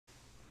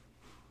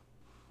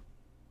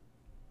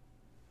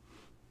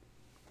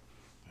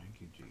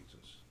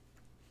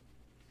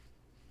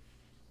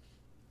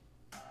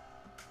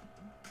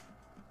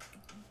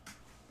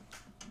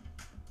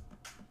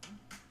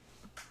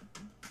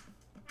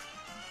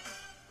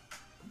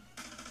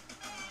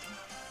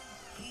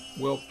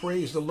Well,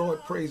 praise the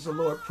Lord, praise the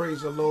Lord,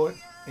 praise the Lord.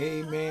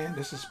 Amen.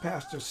 This is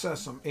Pastor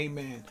Sessum.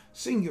 Amen.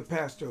 Senior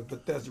pastor of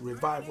Bethesda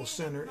Revival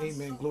Center.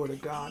 Amen. Glory to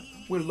God.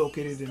 We're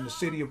located in the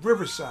city of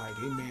Riverside.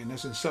 Amen.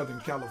 That's in Southern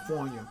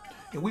California.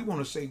 And we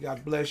want to say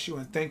God bless you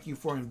and thank you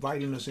for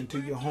inviting us into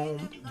your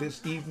home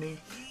this evening.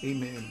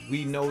 Amen.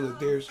 We know that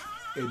there's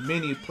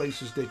many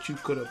places that you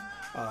could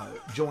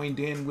have joined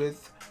in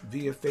with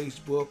via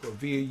Facebook or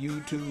via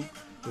YouTube,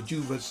 but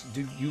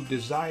you've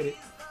decided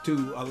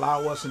to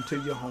allow us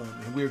into your home,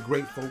 and we're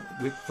grateful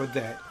for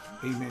that.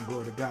 Amen.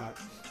 Glory to God.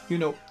 You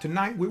know,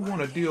 tonight we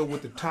want to deal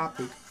with the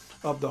topic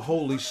of the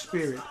Holy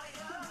Spirit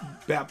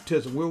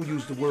baptism. We'll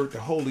use the word the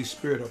Holy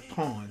Spirit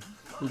upon.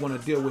 We want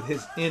to deal with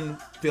his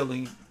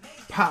infilling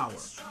power.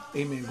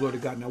 Amen. Glory to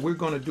God. Now we're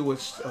going to do a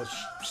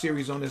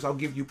series on this. I'll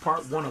give you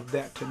part one of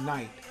that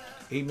tonight.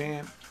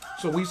 Amen.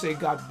 So we say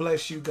God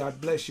bless you, God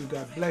bless you,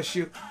 God bless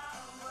you.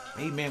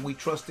 Amen. We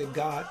trust that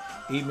God,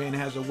 amen,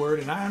 has a word.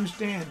 And I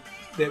understand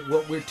that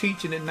what we're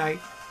teaching tonight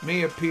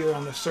may appear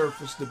on the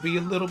surface to be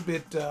a little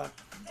bit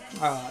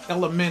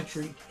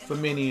elementary for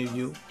many of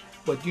you.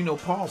 But you know,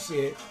 Paul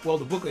said, well,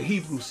 the book of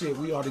Hebrews said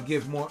we ought to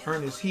give more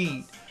earnest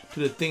heed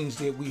to the things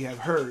that we have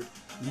heard,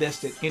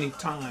 lest at any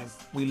time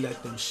we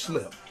let them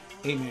slip.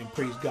 Amen.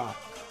 Praise God.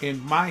 And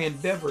my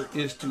endeavor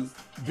is to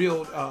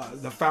build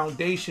the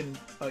foundation,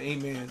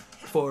 amen,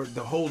 for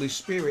the Holy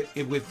Spirit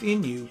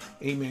within you.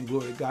 Amen.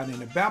 Glory to God. And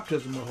the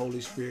baptism of the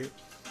Holy Spirit.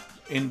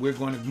 And we're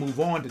going to move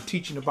on to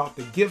teaching about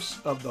the gifts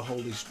of the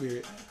Holy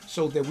Spirit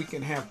so that we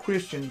can have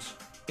Christians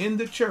in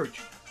the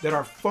church that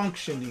are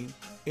functioning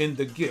in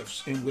the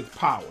gifts and with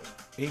power.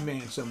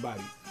 Amen,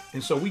 somebody.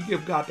 And so we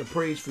give God the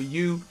praise for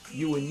you,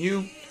 you and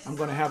you. I'm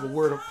going to have a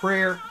word of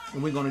prayer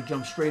and we're going to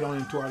jump straight on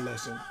into our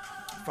lesson.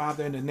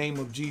 Father, in the name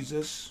of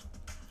Jesus,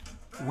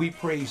 we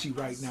praise you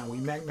right now. We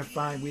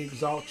magnify and we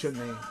exalt your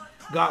name.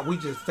 God, we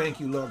just thank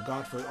you, Lord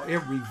God, for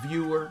every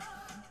viewer.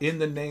 In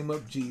the name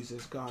of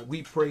Jesus, God,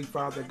 we pray,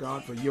 Father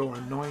God, for your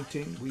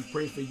anointing. We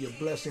pray for your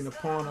blessing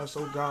upon us,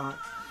 oh God.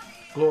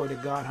 Glory to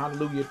God,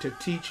 hallelujah, to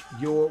teach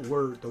your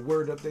word, the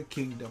word of the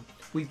kingdom.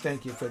 We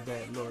thank you for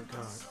that, Lord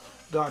God.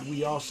 God,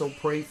 we also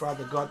pray,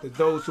 Father God, that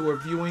those who are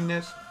viewing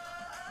this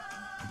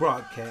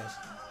broadcast,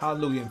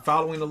 hallelujah, and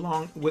following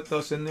along with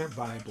us in their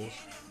Bibles,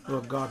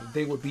 Lord God, that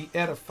they would be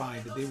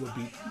edified, that they would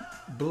be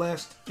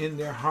blessed in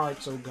their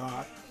hearts, oh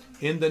God,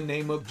 in the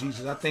name of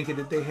Jesus. I thank you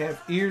that they have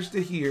ears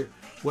to hear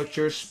what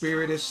your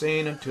Spirit is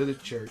saying unto the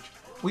church.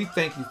 We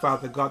thank you,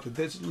 Father God, that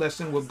this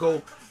lesson will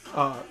go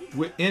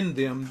within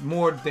them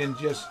more than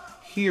just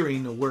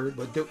hearing the word,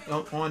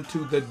 but on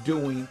to the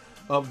doing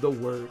of the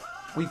word.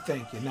 We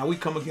thank you. Now we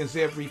come against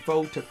every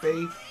foe to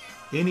faith,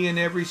 any and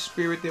every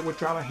spirit that would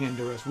try to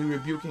hinder us. We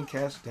rebuke and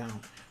cast down.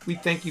 We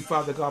thank you,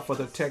 Father God, for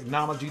the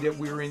technology that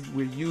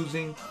we're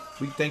using.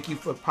 We thank you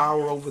for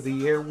power over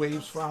the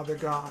airwaves, Father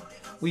God.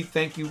 We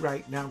thank you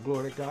right now,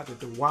 glory to God, that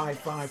the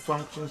Wi-Fi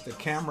functions, the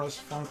cameras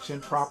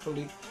function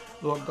properly.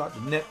 Lord God,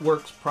 the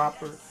networks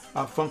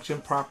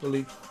function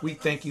properly. We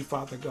thank you,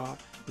 Father God,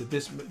 that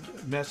this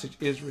message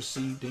is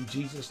received in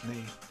Jesus'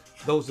 name.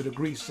 Those that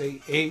agree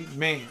say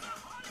amen.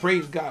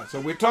 Praise God.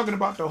 So we're talking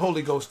about the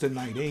Holy Ghost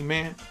tonight.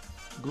 Amen.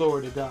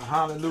 Glory to God.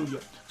 Hallelujah.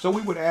 So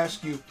we would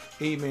ask you,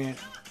 amen,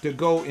 to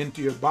go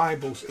into your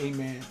Bibles,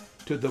 amen,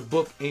 to the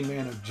book,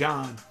 amen, of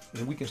John.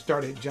 And we can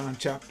start at John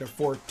chapter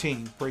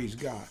 14. Praise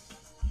God.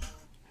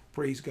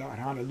 Praise God.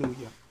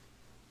 Hallelujah.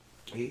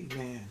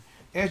 Amen.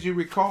 As you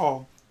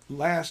recall,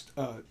 last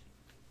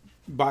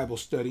Bible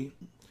study,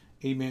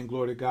 amen,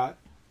 glory to God,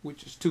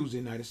 which is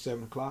Tuesday night at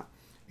 7 o'clock.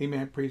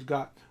 Amen. Praise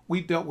God.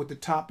 We dealt with the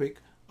topic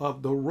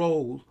of the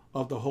role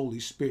of the Holy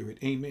Spirit.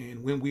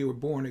 Amen. When we were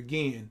born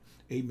again.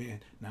 Amen.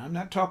 Now, I'm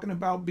not talking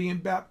about being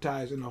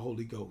baptized in the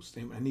Holy Ghost.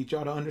 Amen. I need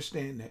y'all to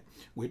understand that.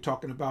 We're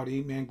talking about,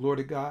 amen, glory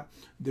to God,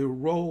 the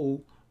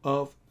role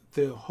of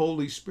the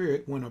Holy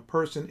Spirit when a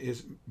person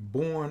is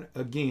born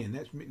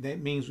again. That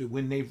means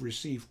when they've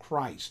received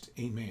Christ.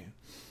 Amen.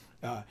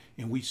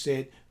 And we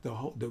said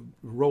the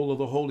role of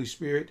the Holy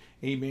Spirit,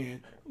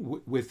 amen,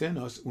 within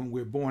us when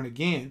we're born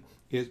again,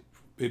 it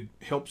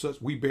helps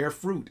us. We bear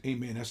fruit.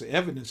 Amen. That's the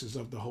evidences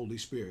of the Holy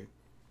Spirit.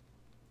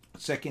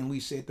 Second, we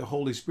said the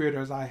Holy Spirit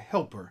is our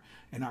helper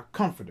and our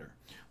comforter.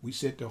 We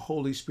said the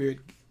Holy Spirit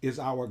is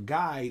our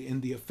guide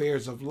in the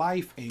affairs of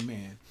life.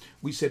 Amen.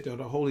 We said that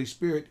the Holy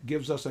Spirit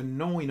gives us a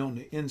knowing on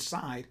the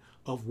inside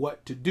of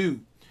what to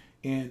do.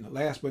 And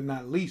last but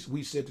not least,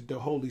 we said that the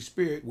Holy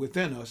Spirit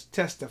within us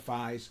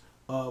testifies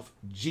of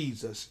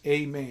Jesus.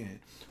 Amen.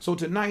 So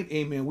tonight,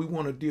 amen, we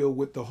want to deal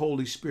with the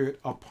Holy Spirit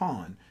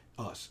upon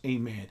us.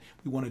 Amen.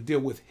 We want to deal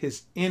with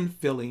his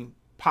infilling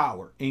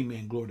power.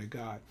 Amen. Glory to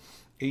God.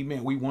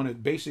 Amen. We want to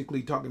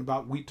basically talking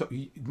about,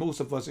 most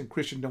of us in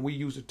Christendom, we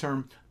use the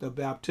term the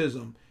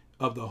baptism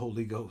of the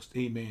Holy Ghost.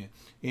 Amen.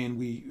 And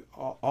we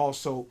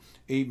also,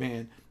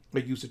 amen, I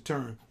use the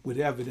term with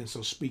evidence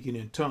of speaking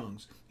in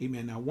tongues.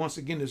 Amen. Now, once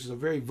again, this is a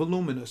very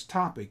voluminous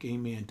topic.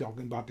 Amen.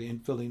 Talking about the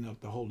infilling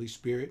of the Holy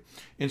Spirit.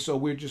 And so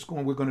we're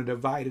going to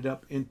divide it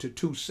up into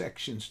two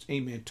sections.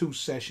 Amen. Two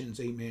sessions.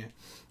 Amen.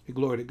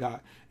 Glory to God.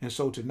 And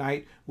so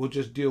tonight we'll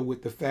just deal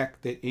with the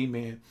fact that,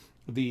 amen,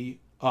 the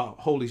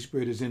Holy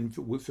Spirit is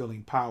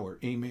infilling power.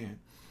 Amen.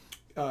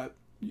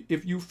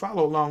 If you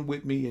follow along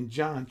with me in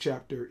John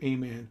chapter,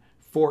 amen,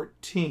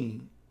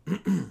 14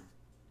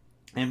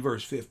 and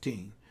verse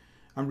 15.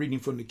 I'm reading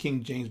from the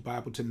King James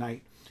Bible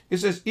tonight. It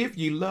says, if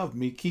ye love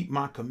me, keep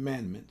my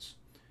commandments,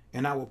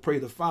 and I will pray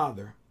the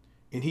Father,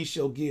 and he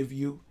shall give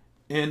you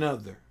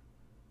another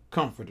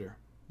comforter,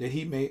 that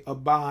he may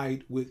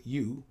abide with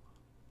you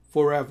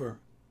forever,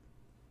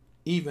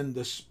 even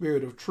the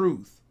Spirit of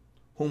truth,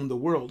 whom the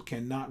world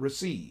cannot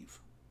receive,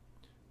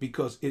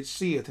 because it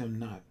seeth him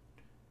not,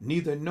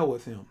 neither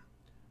knoweth him.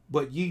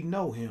 But ye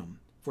know him,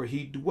 for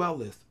he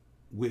dwelleth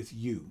with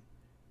you,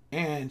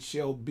 and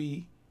shall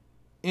be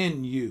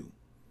in you.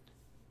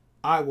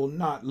 I will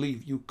not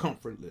leave you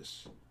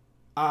comfortless.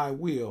 I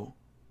will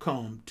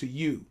come to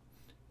you.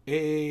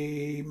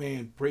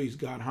 Amen. Praise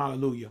God.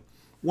 Hallelujah.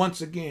 Once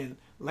again,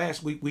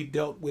 last week we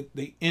dealt with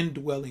the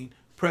indwelling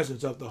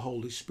presence of the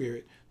Holy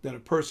Spirit that a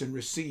person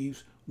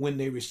receives when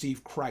they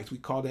receive Christ. We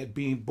call that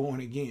being born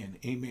again.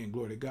 Amen.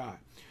 Glory to God.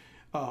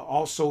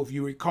 Also, if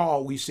you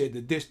recall, we said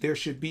that there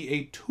should be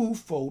a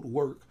twofold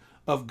work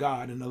of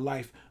God in the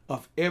life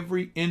of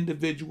every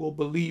individual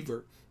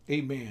believer.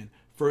 Amen.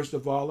 First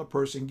of all, a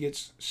person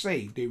gets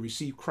saved. They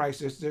receive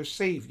Christ as their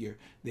Savior.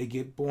 They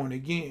get born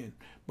again.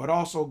 But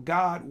also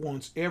God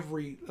wants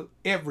every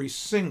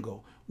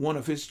single one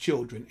of his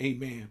children,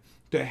 amen,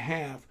 to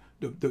have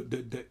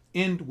the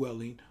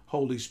indwelling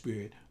Holy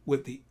Spirit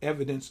with the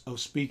evidence of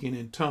speaking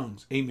in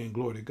tongues. Amen.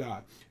 Glory to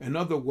God. In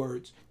other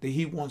words, that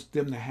he wants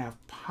them to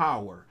have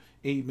power.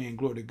 Amen.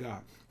 Glory to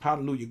God.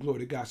 Hallelujah. Glory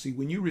to God. See,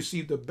 when you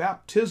receive the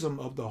baptism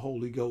of the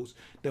Holy Ghost,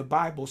 the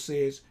Bible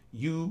says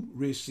you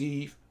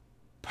receive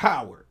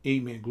power.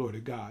 Amen. Glory to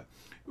God.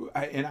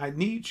 And I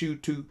need you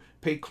to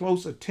pay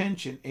close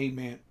attention,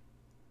 amen,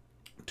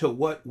 to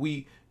what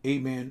we,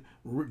 amen,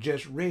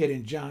 just read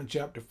in John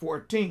chapter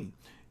 14.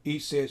 He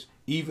says,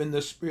 even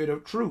the Spirit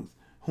of truth,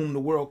 whom the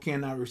world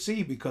cannot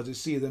receive, because it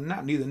seeth him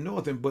not, neither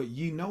knoweth him, but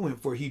ye know him,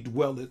 for he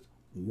dwelleth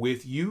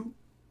with you.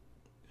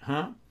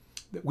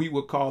 We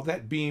would call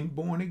that being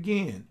born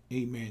again.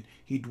 Amen.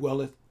 He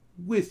dwelleth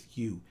with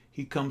you.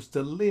 He comes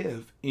to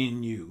live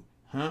in you.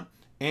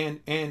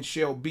 And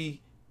shall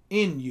be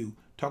in you.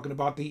 Talking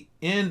about the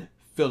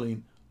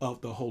infilling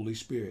of the Holy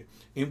Spirit.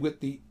 And with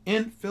the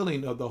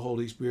infilling of the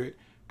Holy Spirit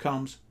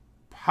comes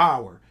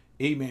power.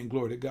 Amen.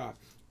 Glory to God.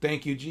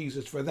 Thank you,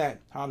 Jesus, for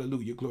that.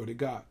 Hallelujah. Glory to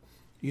God.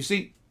 You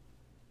see,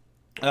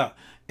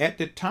 at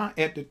the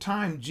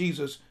time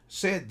Jesus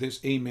said this,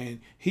 amen,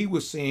 he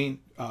was saying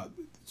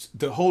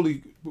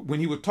when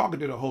he was talking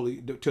to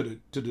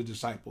the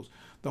disciples,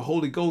 the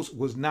Holy Ghost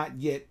was not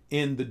yet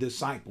in the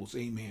disciples,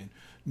 amen.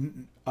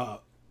 And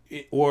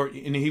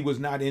he was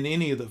not in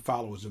any of the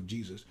followers of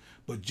Jesus.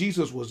 But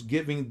Jesus was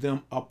giving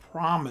them a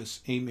promise.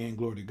 Amen.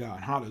 Glory to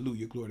God.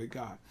 Hallelujah. Glory to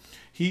God.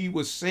 He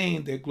was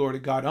saying that, glory to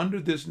God, under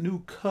this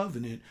new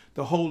covenant,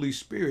 the Holy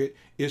Spirit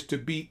is to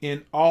be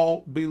in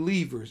all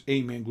believers.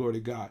 Amen. Glory to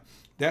God.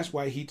 That's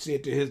why he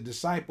said to his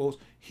disciples,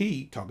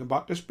 he, talking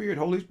about the Spirit,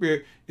 Holy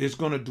Spirit, is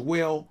going to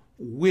dwell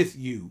with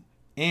you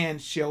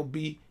and shall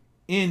be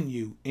in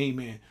you.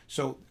 Amen.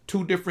 So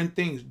two different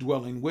things,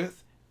 dwelling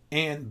with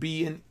and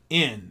being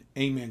in.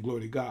 Amen.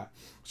 Glory to God.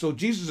 So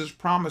Jesus'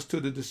 promise to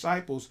the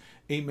disciples,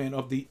 amen,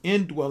 of the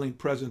indwelling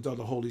presence of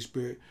the Holy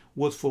Spirit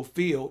was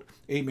fulfilled.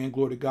 Amen.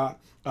 Glory to God.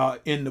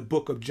 In the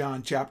book of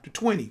John chapter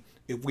 20.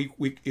 If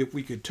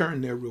we could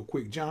turn there real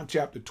quick. John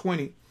chapter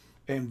 20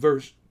 and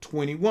verse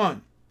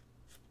 21.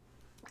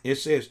 It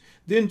says,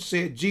 then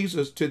said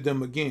Jesus to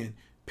them again,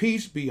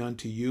 peace be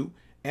unto you.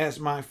 As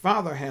my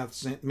Father hath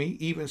sent me,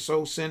 even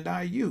so send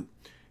I you.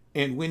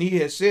 And when he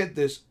had said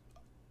this,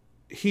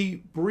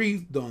 he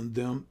breathed on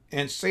them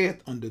and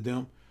saith unto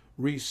them,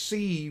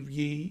 receive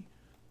ye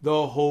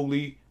the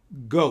Holy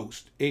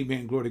Ghost.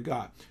 Amen. Glory to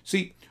God.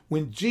 See,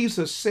 when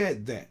Jesus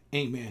said that,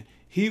 amen,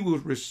 he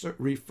was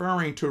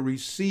referring to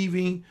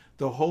receiving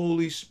the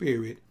Holy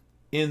Spirit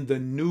in the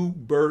new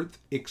birth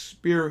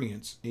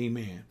experience.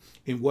 Amen.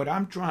 And what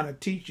I'm trying to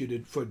teach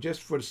you, for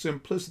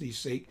simplicity's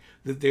sake,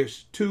 that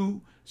there's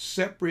two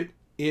separate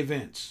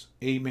events.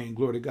 Amen.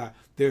 Glory to God.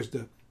 There's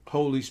the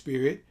Holy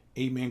Spirit.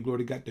 Amen. Glory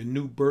to God. The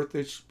new birth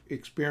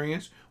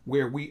experience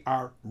where we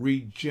are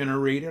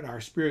regenerated.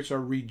 Our spirits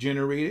are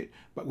regenerated,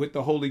 but with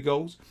the Holy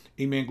Ghost.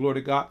 Amen. Glory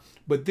to God.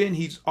 But then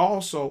he's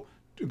also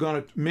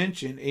going to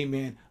mention,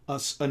 amen,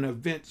 an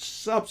event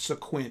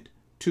subsequent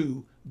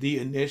to the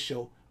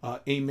initial,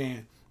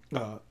 infilling.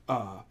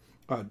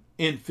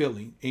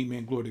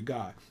 Amen. Glory to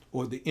God.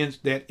 Or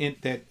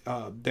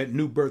that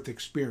new birth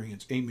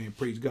experience. Amen.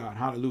 Praise God.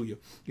 Hallelujah.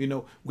 You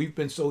know, we've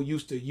been so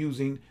used to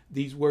using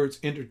these words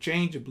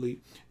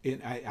interchangeably,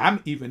 and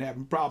I'm even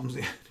having problems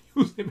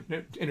using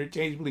them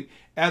interchangeably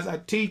as I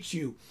teach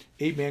you.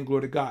 Amen.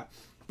 Glory to God.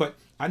 But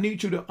I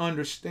need you to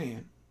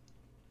understand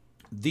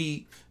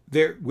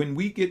when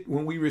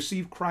we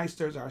receive Christ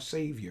as our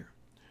Savior,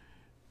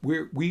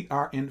 we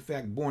are in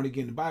fact born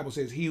again. The Bible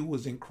says, "He who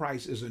was in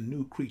Christ is a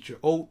new creature.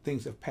 Old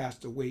things have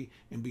passed away,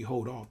 and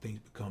behold, all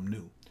things become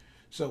new."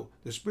 So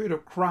the Spirit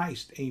of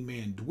Christ,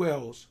 amen,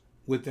 dwells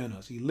within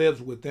us. He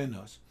lives within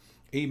us,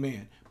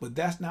 amen. But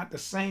that's not the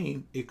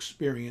same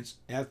experience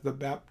as the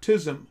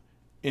baptism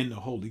in the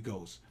Holy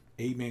Ghost.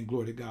 Amen.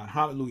 Glory to God.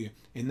 Hallelujah.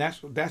 And that's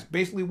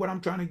basically what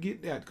I'm trying to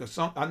get at. Because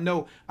I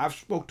know I've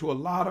spoke to a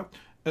lot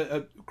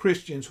of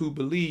Christians who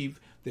believe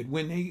that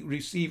when they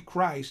receive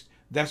Christ,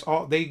 that's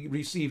all, they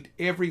received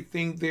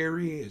everything there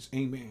is.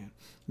 Amen.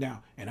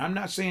 Now, and I'm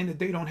not saying that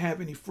they don't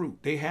have any fruit.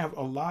 They have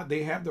a lot.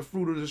 They have the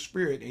fruit of the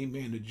Spirit.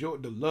 Amen. The joy,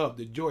 the love,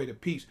 the joy, the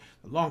peace,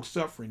 the long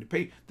suffering, the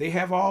patience. They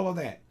have all of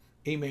that.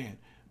 Amen.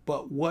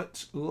 But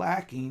what's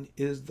lacking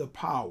is the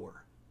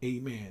power.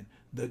 Amen.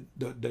 The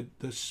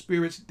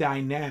Spirit's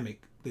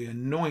dynamic, the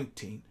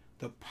anointing,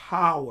 the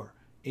power.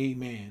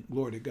 Amen.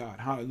 Glory to God.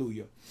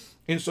 Hallelujah.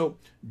 And so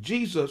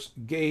Jesus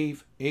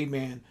gave,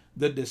 amen,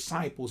 the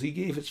disciples, he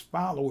gave his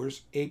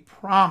followers a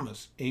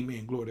promise.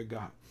 Amen. Glory to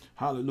God.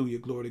 Hallelujah.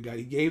 Glory to God.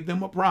 He gave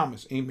them a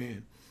promise.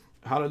 Amen.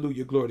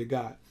 Hallelujah. Glory to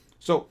God.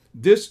 So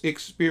this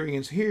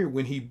experience here,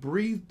 when he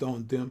breathed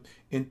on them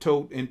and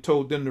told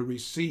them to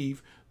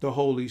receive the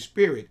Holy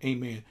Spirit.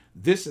 Amen.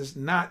 This is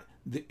not,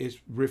 it's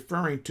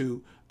referring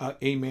to,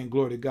 amen,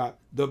 glory to God,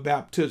 the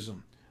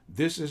baptism.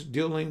 This is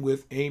dealing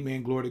with,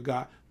 amen, glory to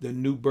God, the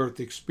new birth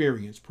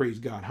experience. Praise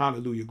God.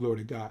 Hallelujah. Glory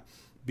to God.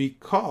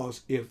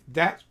 Because if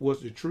that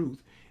was the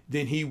truth,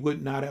 then he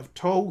would not have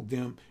told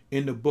them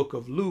in the book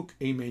of Luke.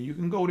 Amen. You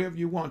can go there if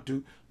you want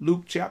to.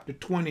 Luke chapter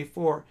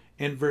 24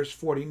 and verse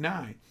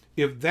 49.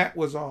 If that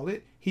was all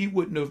it, he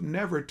wouldn't have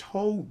never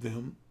told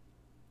them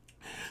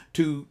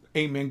to,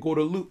 amen, go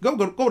to Luke. Go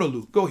to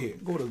Luke. Go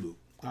ahead. Go to Luke.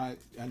 I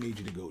need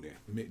you to go there.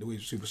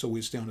 So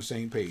we stay on the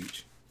same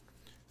page.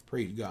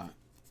 Praise God.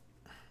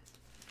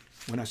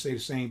 When I say the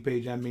same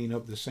page, I mean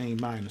of the same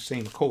mind, the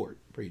same accord.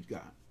 Praise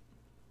God.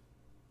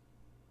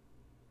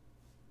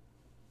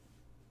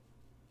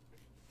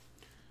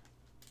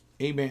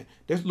 Amen.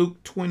 That's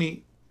Luke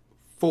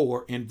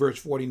 24 and verse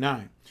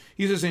 49.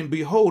 He says, "And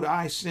behold,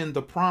 I send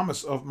the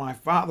promise of my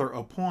Father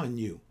upon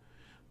you."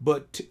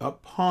 But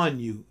upon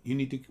you, you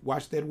need to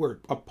watch that word,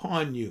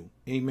 upon you.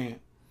 Amen.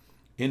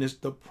 And it's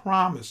the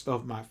promise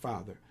of my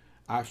Father.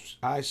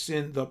 I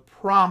send the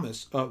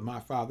promise of my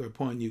Father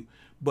upon you.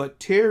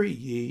 But tarry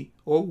ye,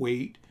 or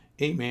wait,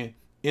 amen,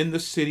 in the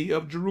city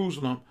of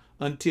Jerusalem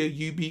until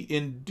you be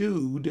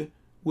endued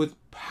with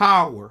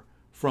power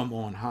from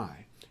on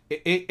high.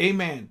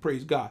 Amen.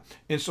 Praise God.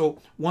 And so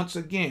once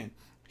again,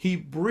 he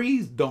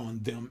breathed on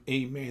them.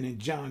 Amen. In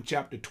John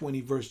chapter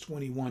 20, verse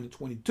 21 and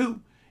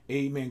 22.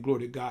 Amen.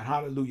 Glory to God.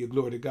 Hallelujah.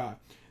 Glory to God.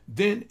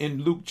 Then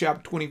in Luke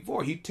chapter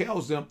 24, he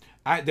tells them,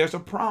 there's a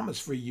promise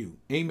for you.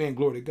 Amen.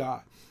 Glory to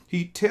God.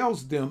 He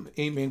tells them,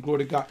 amen, glory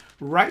to God,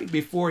 right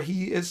before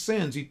he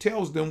ascends, he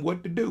tells them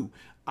what to do.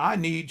 I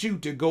need you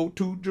to go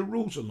to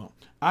Jerusalem.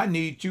 I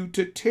need you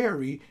to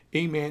tarry,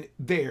 amen,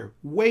 there.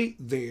 Wait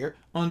there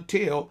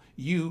until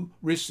you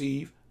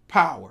receive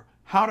power.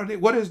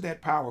 What is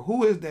that power?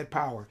 Who is that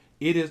power?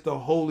 It is the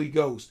Holy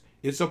Ghost.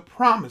 It's a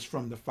promise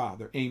from the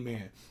Father.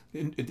 Amen.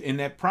 And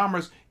that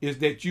promise is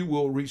that you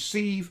will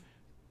receive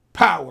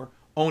power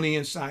on the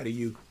inside of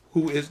you,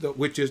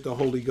 which is the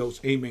Holy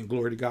Ghost. Amen.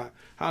 Glory to God.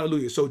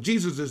 Hallelujah. So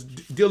Jesus is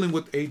dealing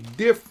with a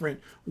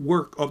different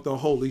work of the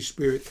Holy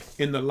Spirit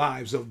in the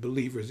lives of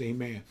believers.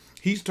 Amen.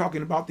 He's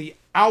talking about the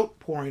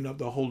outpouring of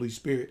the Holy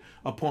Spirit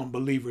upon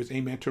believers.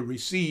 Amen. To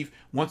receive,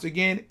 once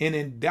again, an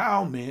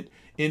endowment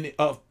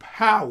of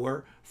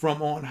power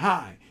from on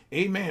high.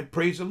 Amen.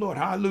 Praise the Lord.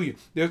 Hallelujah.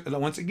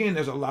 Once again,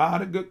 there's a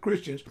lot of good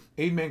Christians.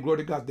 Amen. Glory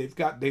to God.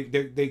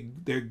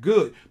 They're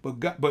good,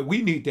 but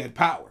we need that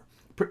power,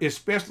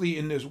 especially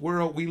in this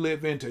world we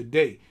live in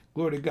today.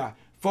 Glory to God.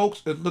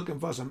 Folks are looking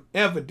for some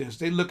evidence.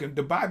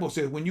 The Bible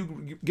says when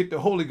you get the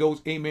Holy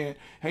Ghost, amen,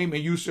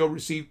 you shall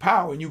receive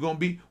power and you're going to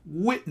be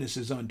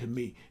witnesses unto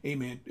me.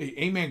 Amen.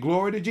 Amen.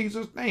 Glory to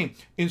Jesus' name.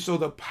 And so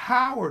the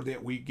power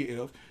that we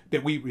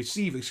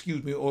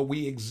receive, or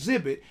we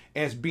exhibit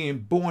as being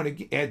born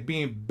again, as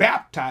being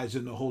baptized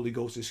in the Holy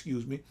Ghost,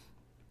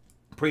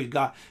 praise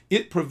God.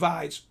 It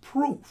provides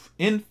proof,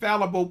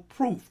 infallible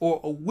proof,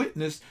 or a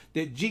witness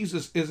that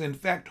Jesus is in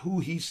fact who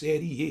he said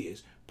he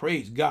is.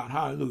 Praise God.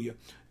 Hallelujah.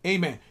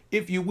 Amen.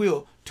 If you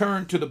will,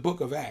 turn to the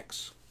book of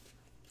Acts,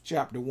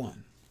 chapter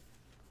 1.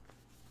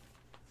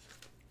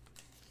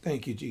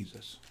 Thank you,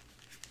 Jesus.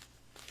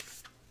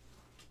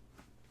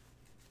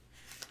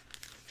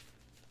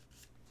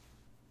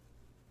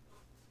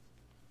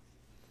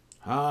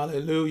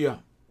 Hallelujah.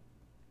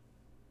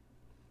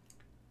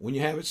 When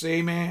you have it, say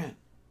amen.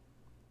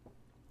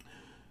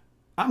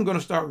 I'm going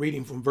to start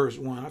reading from verse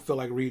 1. I feel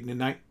like reading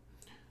tonight.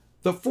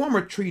 The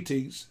former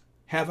treatise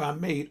have I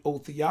made, O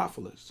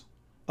Theophilus,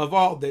 of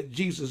all that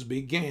Jesus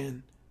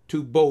began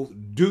to both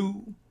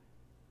do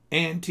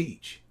and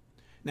teach.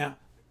 Now,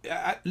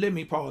 let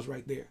me pause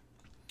right there.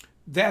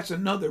 That's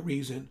another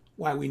reason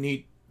why we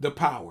need the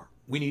power.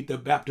 We need the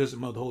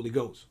baptism of the Holy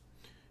Ghost.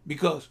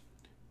 Because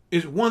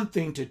it's one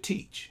thing to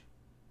teach,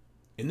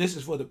 and this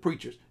is for the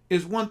preachers.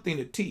 It's one thing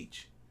to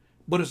teach,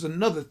 but it's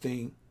another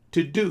thing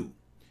to do.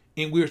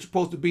 And we're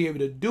supposed to be able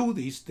to do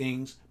these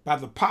things by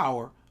the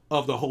power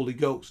of the Holy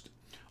Ghost.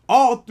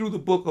 All through the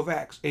book of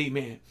Acts,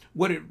 amen.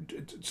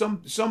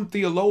 Some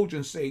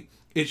theologians say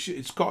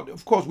it's called,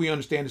 of course we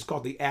understand it's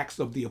called the Acts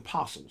of the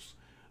Apostles.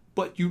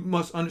 But you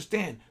must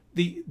understand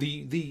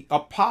the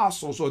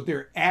apostles, or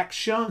their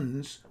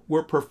actions,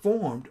 were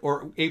performed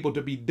or able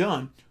to be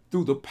done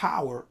through the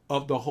power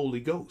of the Holy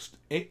Ghost.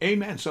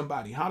 Amen,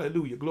 somebody.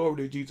 Hallelujah.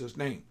 Glory to Jesus'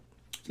 name.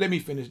 Let me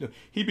finish.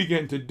 He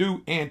began to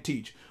do and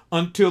teach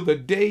until the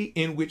day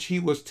in which he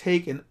was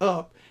taken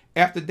up.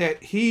 After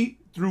that, he,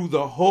 through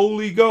the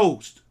Holy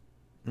Ghost,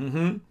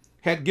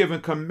 had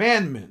given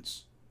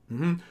commandments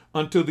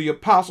unto the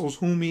apostles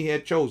whom he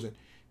had chosen.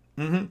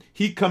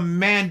 He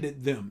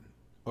commanded them.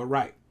 All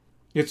right.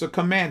 It's a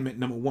commandment,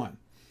 number one.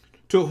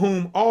 To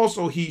whom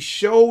also he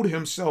showed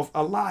himself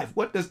alive.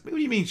 What do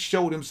you mean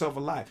showed himself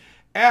alive?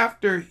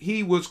 After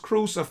he was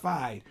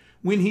crucified,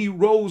 when he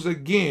rose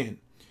again,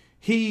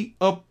 he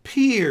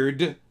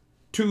appeared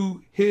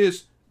to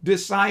his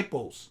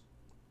disciples.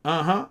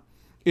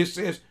 It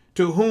says,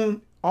 to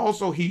whom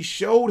also he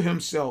showed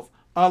himself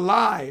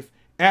alive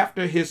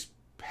after his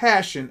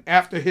passion,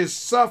 after his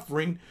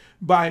suffering,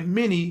 by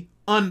many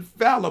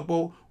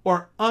infallible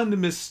or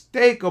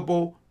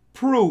unmistakable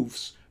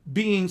proofs,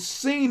 being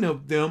seen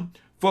of them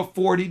for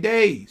 40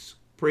 days.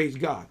 Praise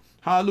God.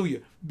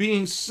 Hallelujah.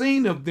 Being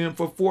seen of them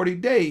for 40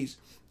 days,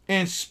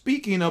 and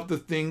speaking of the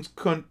things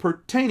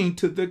pertaining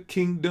to the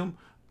kingdom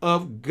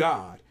of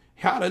God.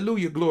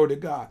 Hallelujah. Glory to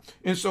God.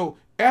 And so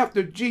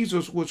after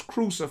Jesus was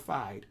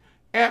crucified,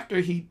 after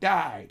he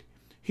died,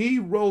 he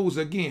rose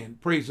again.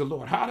 Praise the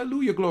Lord.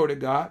 Hallelujah. Glory to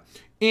God.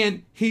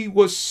 And he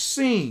was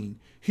seen.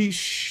 He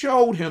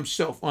showed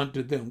himself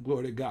unto them.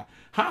 Glory to God.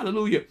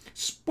 Hallelujah.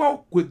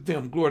 Spoke with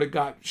them. Glory to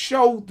God.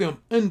 Showed them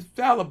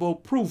infallible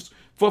proofs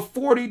for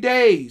 40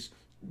 days,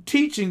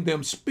 teaching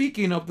them,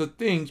 speaking of the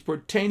things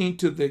pertaining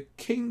to the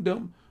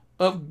kingdom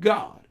of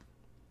God.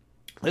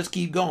 Let's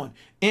keep going.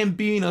 And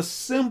being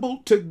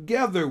assembled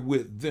together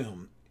with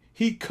them,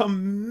 he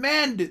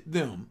commanded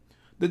them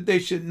that they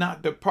should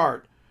not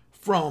depart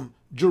from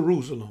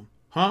Jerusalem,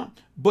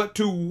 but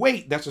to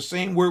wait. That's the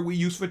same word we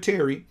use for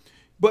tarry,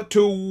 but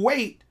to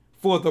wait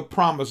for the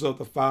promise of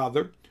the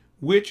Father,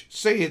 which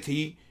saith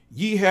he,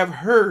 ye have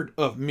heard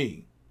of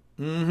me.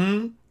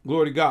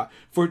 Glory to God.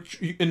 For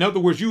in other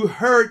words, you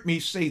heard me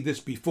say this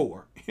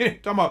before. Talking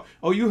about,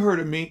 oh, you heard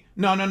of me.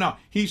 No.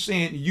 He's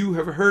saying you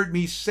have heard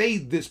me say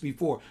this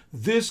before.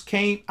 This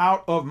came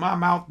out of my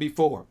mouth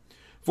before.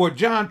 For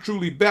John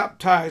truly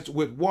baptized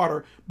with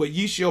water, but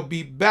ye shall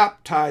be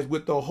baptized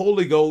with the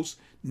Holy Ghost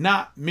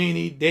not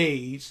many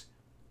days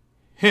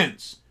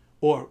hence,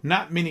 or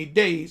not many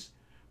days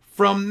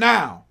from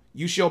now.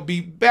 You shall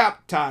be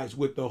baptized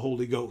with the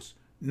Holy Ghost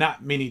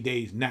not many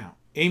days now.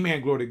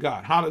 Amen. Glory to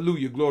God.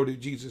 Hallelujah. Glory to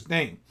Jesus'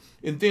 name.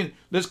 And then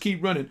let's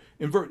keep running.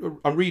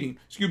 I'm reading.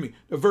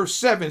 Verse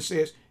 7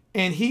 says,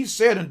 and he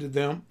said unto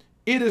them,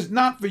 it is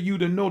not for you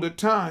to know the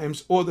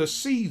times or the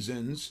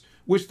seasons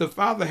which the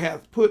Father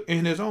hath put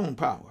in his own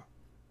power,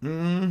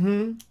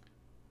 in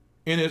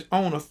his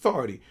own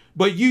authority.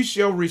 But you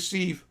shall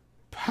receive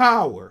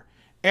power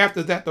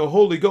after that the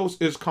Holy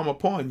Ghost is come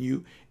upon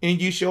you,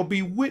 and ye shall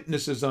be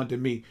witnesses unto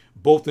me,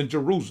 both in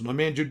Jerusalem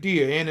and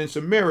Judea and in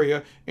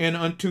Samaria, and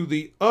unto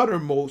the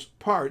uttermost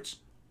parts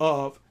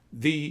of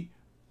the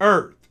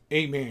earth.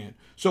 Amen.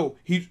 So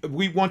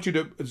we want you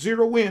to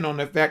zero in on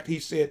the fact he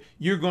said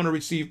you're going to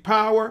receive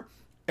power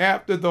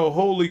after the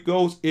Holy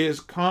Ghost is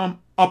come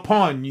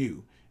upon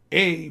you.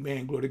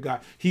 Amen. Glory to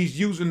God. He's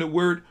using the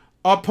word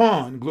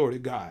upon. Glory to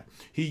God.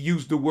 He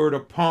used the word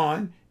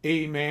upon.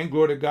 Amen.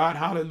 Glory to God.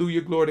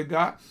 Hallelujah. Glory to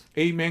God.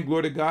 Amen.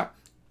 Glory to God.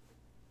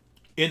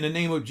 In the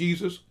name of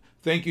Jesus.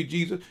 Thank you,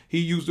 Jesus. He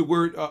used the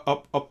word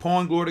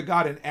upon. Glory to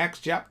God in Acts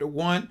chapter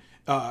 1.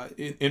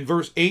 In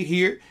verse 8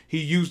 here. He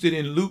used it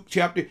in Luke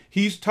chapter.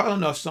 He's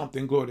telling us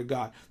something. Glory to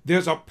God.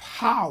 There's a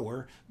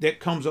power that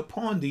comes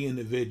upon the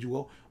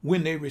individual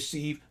when they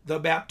receive the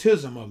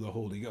baptism of the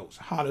Holy Ghost.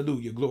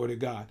 Hallelujah. Glory to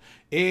God.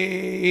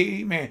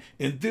 Amen.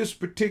 In this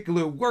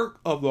particular work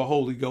of the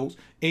Holy Ghost,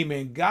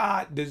 amen,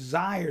 God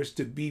desires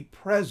to be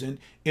present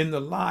in the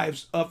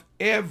lives of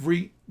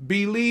every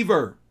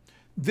believer.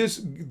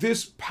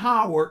 This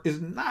power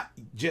is not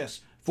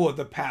just for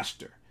the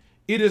pastor.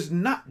 It is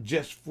not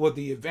just for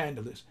the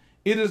evangelist.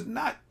 It is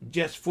not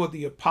just for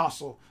the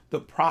apostle, the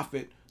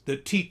prophet, the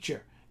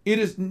teacher. It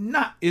is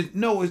not. It's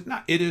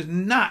not. It is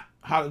not.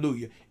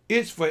 Hallelujah.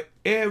 It's for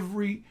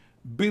every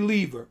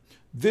believer.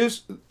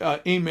 This,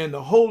 amen,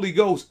 the Holy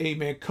Ghost,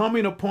 amen,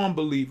 coming upon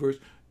believers,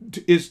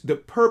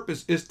 the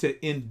purpose is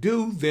to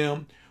endue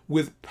them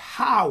with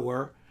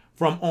power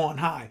from on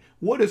high.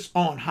 What is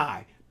on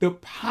high? The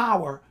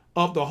power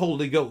of the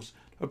Holy Ghost.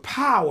 The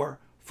power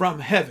from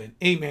heaven.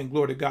 Amen.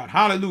 Glory to God.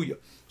 Hallelujah.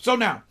 So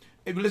now,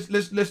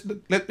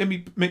 let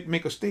me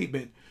make a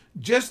statement.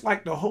 Just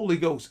like the Holy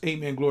Ghost,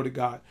 amen, glory to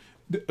God,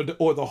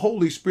 or the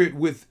Holy Spirit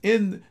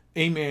within,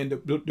 amen,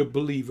 the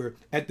believer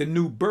at the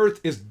new birth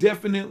is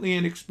definitely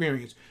an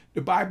experience.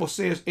 The Bible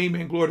says,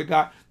 amen, glory to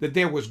God, that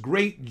there was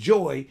great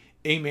joy,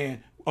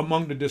 amen,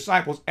 among the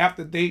disciples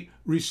after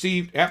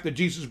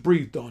Jesus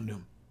breathed on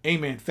them.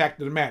 Amen.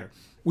 Fact of the matter.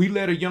 We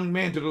led a young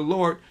man to the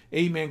Lord,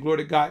 amen, glory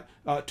to God,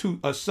 to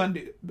a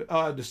Sunday,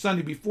 the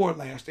Sunday before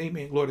last,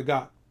 amen, glory to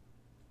God.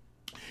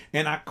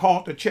 And I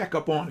called to check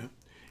up on him.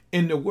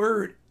 And the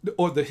word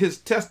his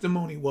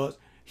testimony was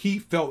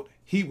he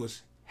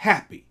was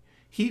happy.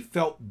 He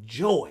felt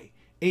joy.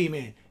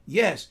 Amen.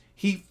 Yes,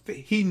 he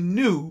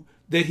knew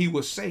that he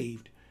was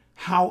saved.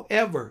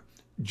 However,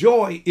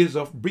 joy is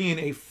being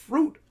a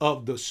fruit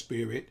of the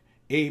Spirit.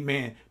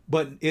 Amen.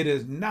 But it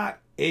is not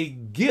a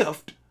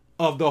gift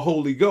of the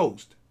Holy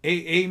Ghost.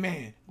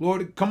 Amen.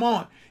 Glory. Come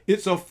on.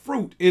 It's a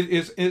fruit. It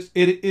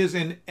is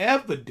an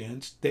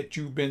evidence that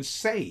you've been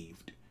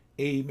saved.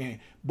 Amen.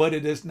 But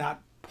it is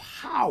not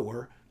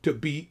power to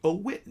be a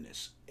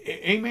witness.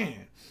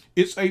 Amen.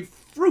 It's a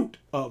fruit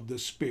of the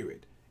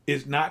Spirit.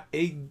 It's not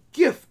a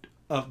gift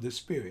of the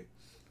Spirit.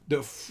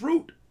 The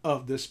fruit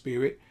of the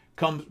Spirit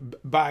comes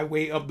by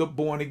way of the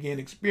born again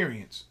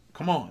experience.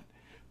 Come on.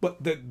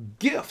 But the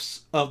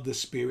gifts of the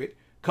Spirit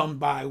come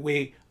by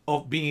way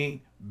of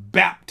being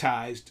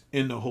baptized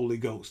in the Holy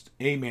Ghost.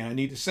 Amen. I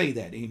need to say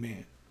that.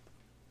 Amen.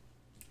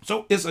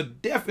 So it's a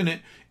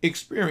definite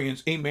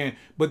experience, amen.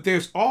 But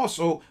there's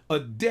also a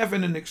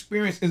definite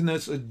experience, and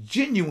it's a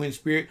genuine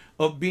spirit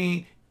of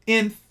being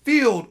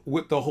infilled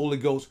with the Holy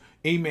Ghost,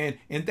 amen.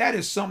 And that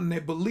is something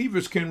that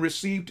believers can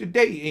receive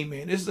today,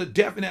 amen. It's a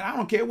definite, I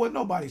don't care what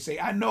nobody say,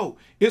 I know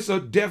it's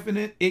a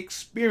definite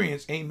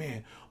experience,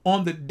 amen.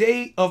 On the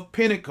day of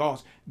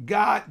Pentecost,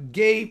 God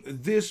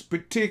gave this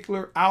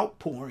particular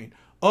outpouring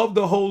of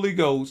the Holy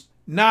Ghost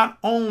not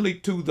only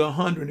to the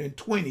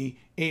 120,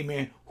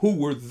 amen, who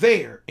were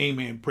there,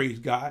 amen, praise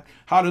God,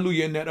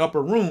 hallelujah, in that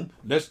upper room.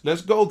 Let's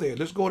go there.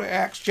 Let's go to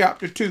Acts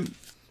chapter 2.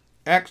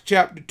 Acts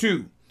chapter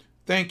 2.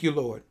 Thank you,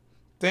 Lord.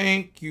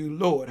 Thank you,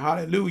 Lord.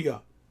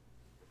 Hallelujah.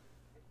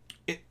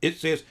 It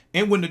says,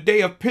 and when the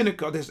day of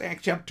Pentecost, that's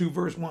Acts chapter 2,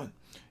 verse 1.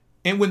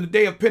 And when the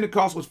day of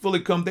Pentecost was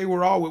fully come, they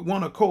were all with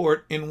one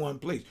accord in one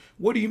place.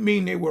 What do you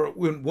mean they were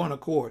in one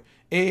accord?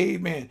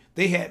 Amen.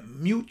 They had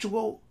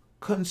mutual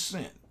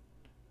consent.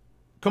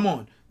 Come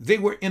on. They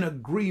were in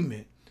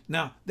agreement.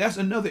 Now, that's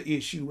another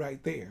issue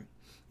right there.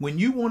 When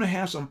you want to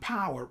have some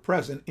power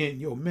present in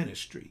your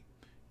ministry,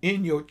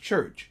 in your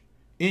church,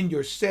 in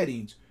your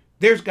settings,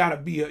 there's got to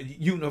be a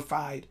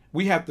unified,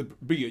 we have to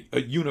be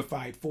a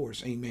unified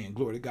force, amen,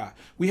 glory to God.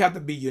 We have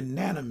to be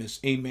unanimous,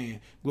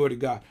 amen, glory to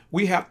God.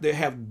 We have to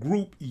have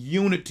group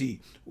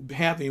unity,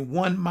 having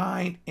one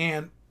mind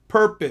and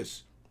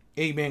purpose,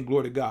 amen,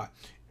 glory to God.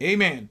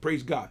 Amen,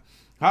 praise God.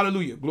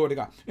 Hallelujah, glory to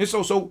God.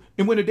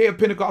 And when the day of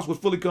Pentecost was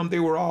fully come, they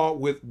were all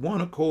with one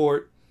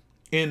accord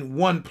in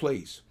one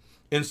place.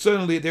 And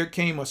suddenly there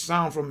came a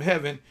sound from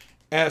heaven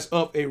as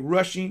of a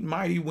rushing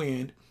mighty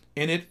wind,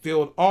 and it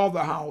filled all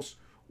the house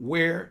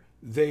where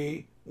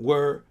they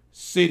were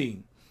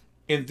sitting.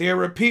 And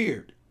there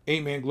appeared,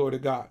 amen, glory to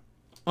God,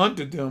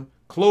 unto them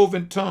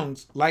cloven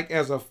tongues like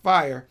as a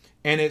fire,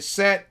 and it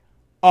sat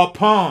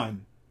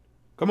upon,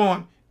 come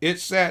on, it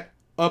sat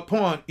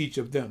upon each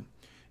of them.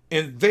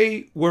 And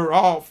they were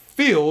all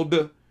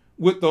filled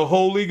with the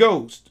Holy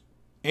Ghost,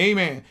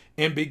 amen,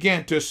 and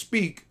began to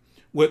speak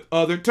with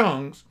other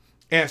tongues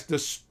as the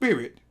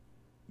Spirit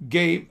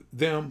gave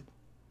them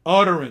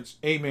utterance.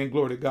 Amen.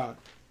 Glory to God.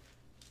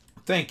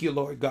 Thank you,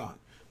 Lord God.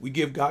 We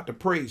give God the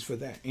praise for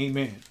that.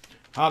 Amen.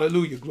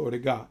 Hallelujah. Glory to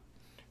God.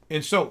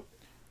 And so,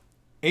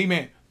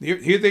 amen.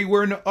 Here they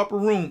were in the upper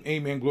room.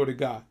 Amen. Glory to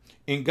God.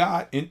 And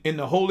God in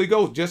the Holy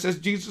Ghost, just as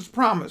Jesus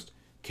promised,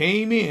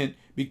 came in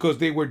because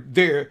they were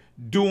there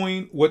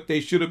doing what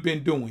they should have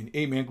been doing.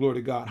 Amen. Glory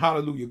to God.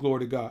 Hallelujah.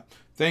 Glory to God.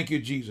 Thank you,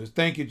 Jesus.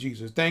 Thank you,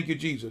 Jesus. Thank you,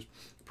 Jesus.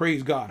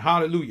 Praise God.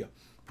 Hallelujah.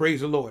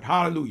 Praise the Lord.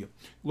 Hallelujah.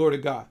 Glory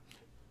to God.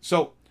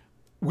 So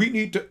we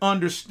need to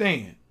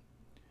understand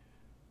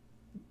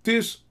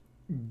this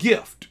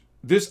gift,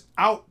 this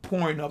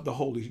outpouring of the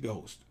Holy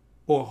Ghost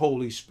or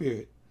Holy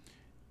Spirit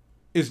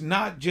is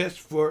not just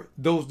for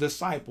those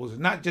disciples.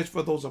 It's not just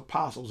for those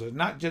apostles. It's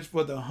not just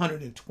for the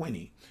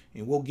 120.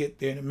 And we'll get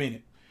there in a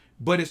minute.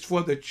 But it's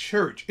for the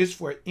church. It's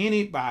for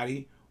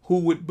anybody who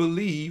would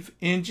believe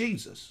in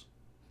Jesus.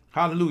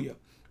 Hallelujah.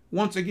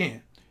 Once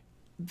again,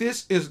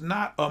 this is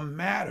not a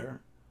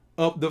matter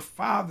of the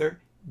Father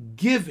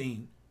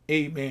giving,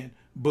 amen,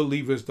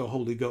 believers the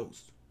Holy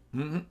Ghost.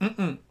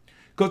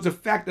 Because the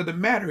fact of the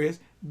matter is,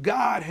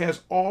 God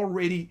has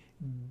already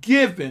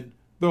given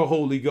the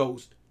Holy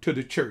Ghost to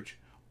the church.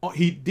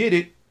 He did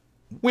it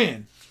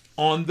when?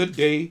 On the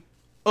day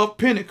of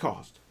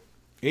Pentecost.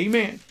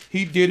 Amen.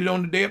 He did it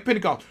on the day of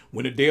Pentecost.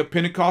 When the day of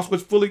Pentecost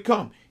was fully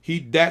come,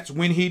 that's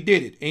when he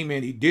did it.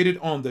 Amen. He did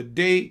it on the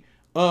day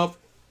of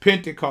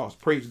Pentecost.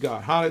 Praise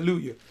God.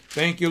 Hallelujah.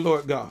 Thank you,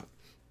 Lord God.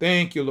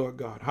 Thank you, Lord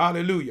God.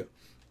 Hallelujah.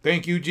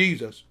 Thank you,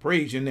 Jesus.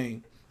 Praise your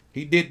name.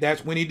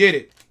 That's when he did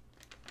it.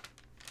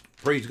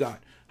 Praise God.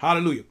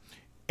 Hallelujah.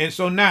 And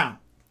so now,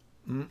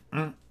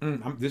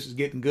 This is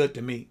getting good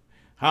to me.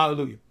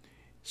 Hallelujah.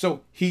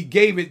 So he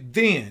gave it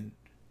then.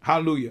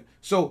 Hallelujah.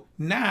 So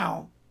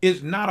now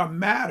it's not a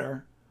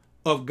matter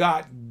of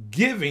God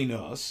giving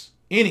us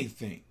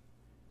anything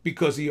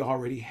because he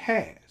already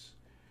has.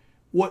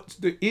 What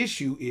the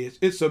issue is,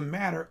 it's a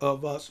matter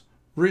of us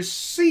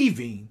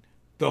receiving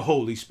the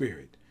Holy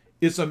Spirit.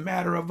 It's a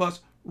matter of us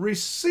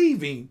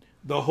receiving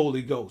the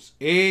Holy Ghost.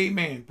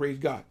 Amen. Praise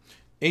God.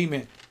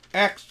 Amen.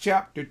 Acts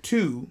chapter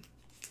 2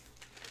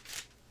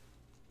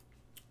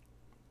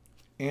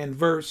 and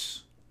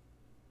verse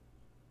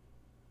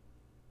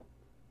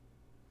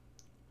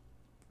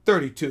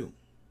 32.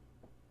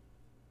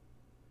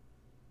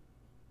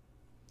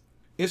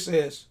 It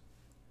says,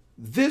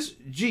 this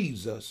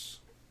Jesus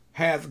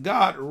hath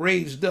God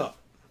raised up,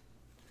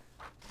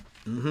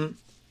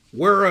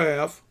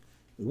 whereof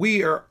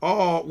we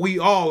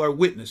all are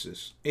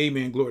witnesses.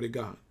 Amen. Glory to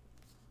God.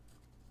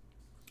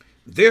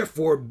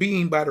 Therefore,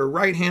 being by the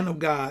right hand of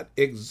God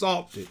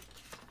exalted,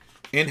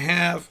 and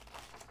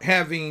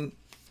having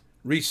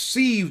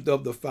received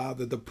of the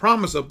Father the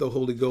promise of the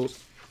Holy Ghost,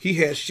 he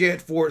has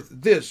shed forth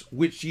this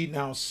which ye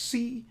now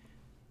see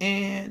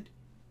and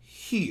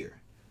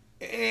hear.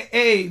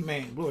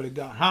 Amen. Glory to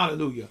God.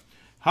 Hallelujah.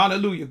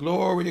 Hallelujah.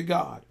 Glory to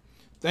God.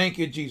 Thank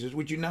you, Jesus.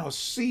 Which you now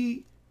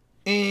see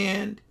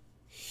and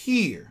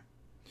hear.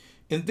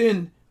 And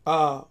then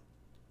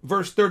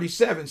verse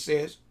 37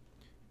 says,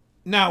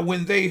 now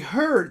when they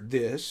heard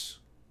this,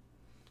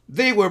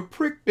 they were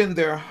pricked in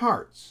their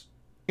heart,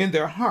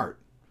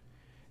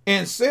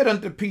 and said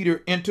unto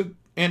Peter and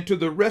to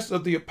the rest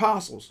of the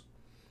apostles,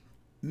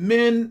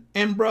 men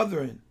and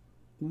brethren,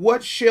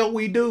 what shall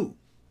we do?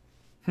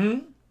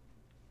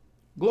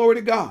 Glory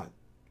to God.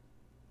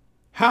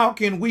 How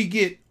can we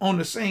get on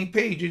the same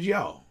page as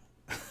y'all?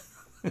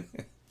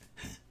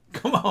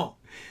 Come on.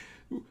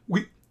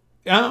 We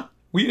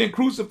didn't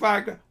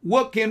crucify God.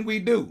 What can we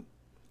do?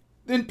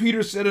 Then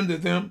Peter said unto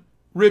them,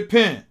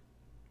 repent.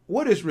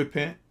 What is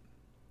repent?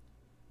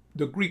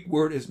 The Greek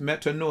word is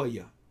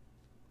metanoia.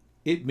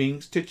 It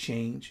means to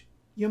change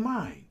your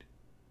mind.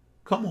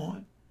 Come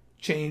on,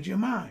 change your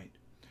mind.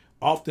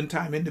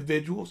 Oftentimes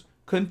individuals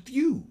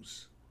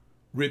confuse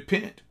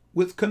repent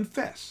with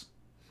confess.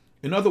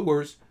 In other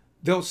words,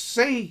 they'll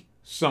say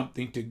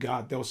something to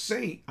God. They'll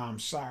say, I'm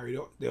sorry.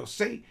 They'll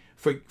say,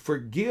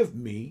 forgive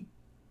me.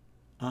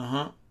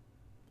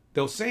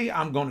 They'll say,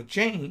 I'm going to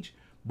change.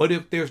 But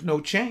if there's no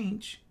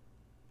change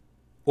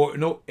or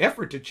no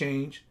effort to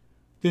change,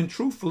 then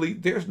truthfully,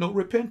 there's no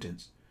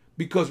repentance.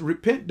 Because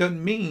repent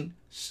doesn't mean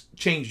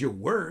change your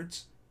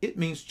words. It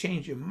means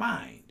change your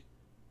mind.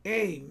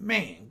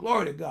 Amen.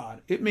 Glory to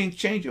God. It means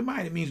change your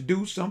mind. It means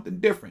do something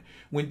different.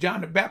 When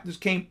John the Baptist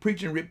came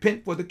preaching,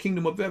 repent for the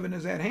kingdom of heaven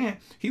is at hand,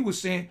 he was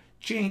saying,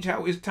 change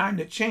how it's time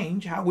to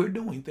change how we're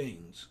doing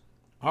things.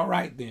 All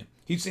right, then.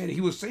 He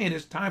was saying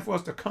it's time for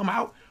us to come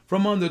out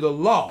from under the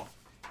law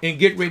and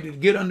get ready to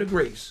get under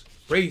grace.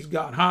 Praise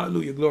God.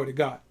 Hallelujah. Glory to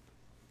God.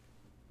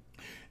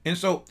 And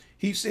so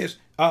he says,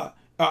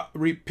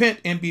 repent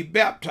and be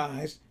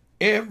baptized,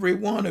 every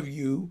one of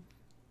you,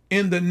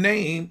 in the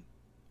name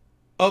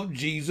of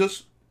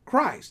Jesus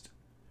Christ,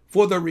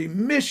 for the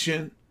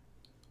remission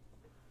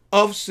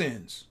of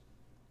sins,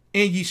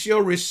 and ye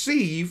shall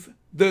receive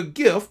the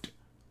gift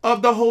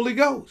of the Holy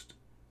Ghost.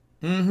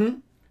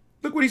 Look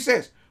what he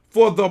says.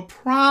 For the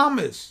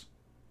promise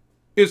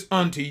is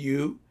unto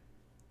you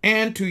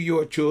and to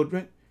your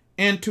children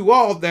and to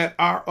all that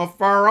are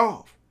afar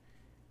off,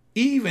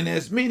 even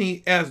as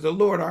many as the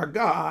Lord our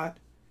God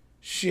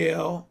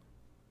shall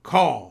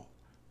call.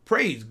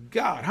 Praise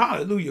God.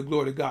 Hallelujah.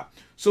 Glory to God.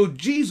 So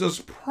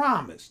Jesus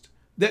promised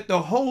that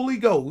the Holy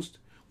Ghost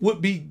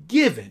would be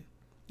given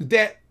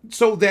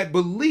so that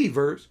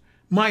believers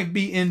might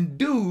be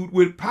endued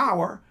with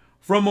power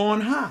from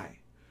on high.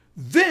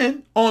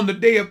 Then on the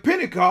day of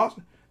Pentecost,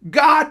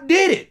 God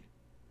did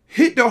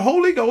it. The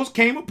Holy Ghost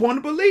came upon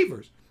the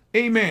believers.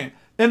 Amen.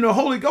 And the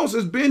Holy Ghost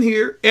has been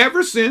here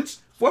ever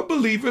since for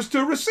believers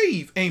to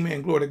receive.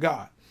 Amen. Glory to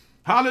God.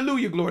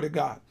 Hallelujah. Glory to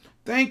God.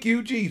 Thank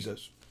you,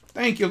 Jesus.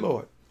 Thank you,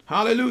 Lord.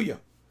 Hallelujah.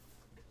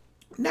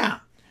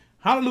 Now,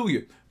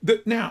 hallelujah.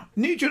 Now,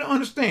 need you to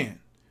understand,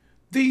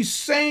 these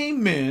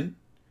same men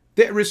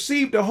that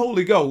received the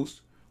Holy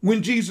Ghost,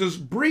 when Jesus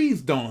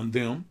breathed on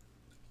them,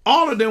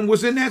 all of them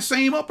was in that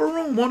same upper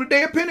room on the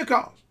day of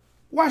Pentecost.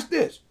 Watch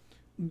this.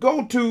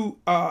 Go to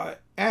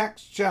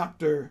Acts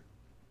chapter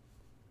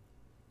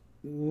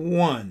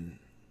 1.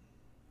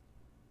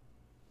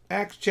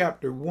 Acts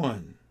chapter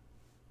 1.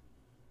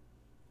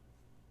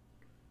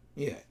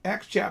 Yeah,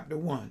 Acts chapter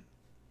 1.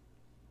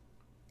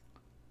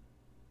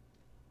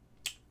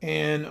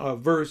 And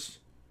verse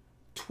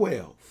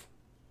 12.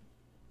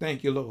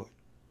 Thank you, Lord.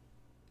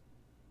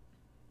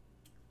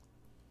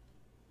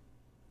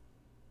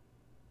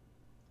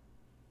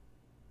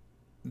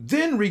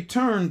 Then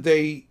returned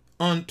they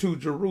unto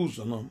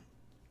Jerusalem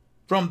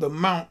from the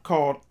mount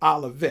called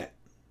Olivet,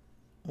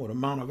 or the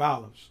Mount of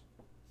Olives,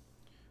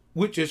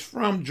 which is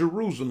from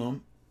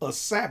Jerusalem a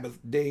Sabbath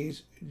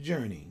day's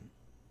journey.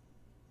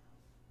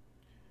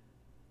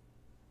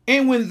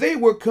 And when they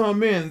were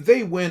come in,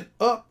 they went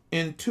up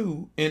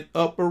into an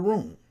upper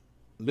room.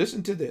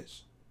 Listen to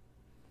this.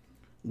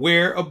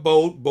 Where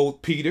abode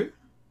both Peter,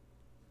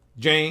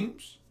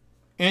 James,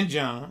 and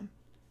John,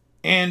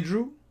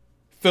 Andrew,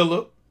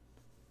 Philip,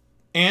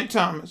 and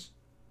Thomas,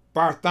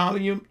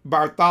 Bartholomew,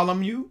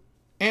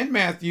 and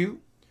Matthew,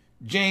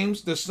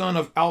 James the son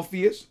of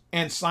Alphaeus,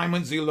 and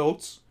Simon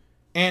Zelotes,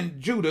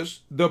 and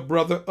Judas the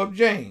brother of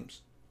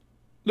James.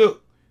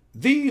 Look,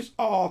 these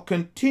all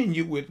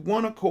continue with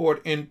one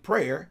accord in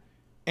prayer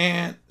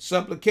and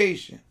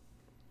supplication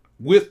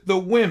with the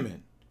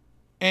women,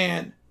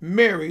 and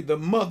Mary the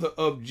mother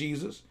of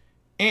Jesus,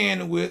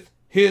 and with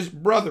his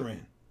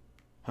brethren.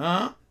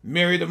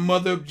 Mary the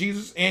mother of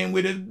Jesus, and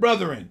with his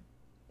brethren.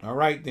 All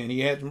right, then,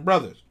 he had some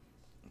brothers.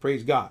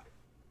 Praise God.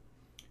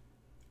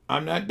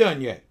 I'm not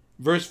done yet.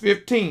 Verse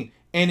 15,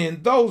 and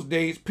in those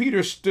days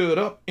Peter stood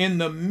up in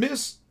the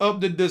midst of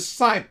the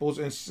disciples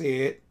and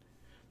said,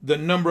 the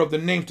number of the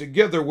names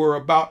together were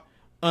about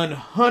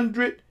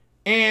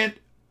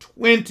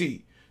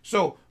 120.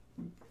 So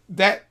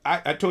that,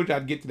 I told you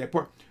I'd get to that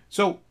part.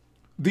 So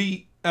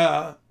the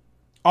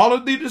all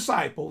of the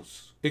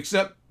disciples,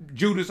 except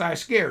Judas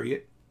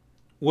Iscariot,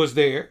 was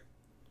there.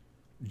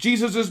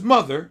 Jesus's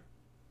mother,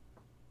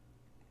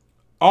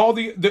 all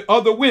the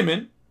other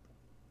women,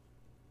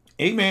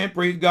 amen,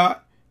 praise God,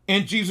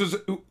 and Jesus's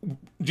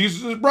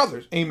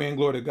brothers, amen,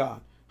 glory to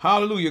God.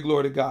 Hallelujah,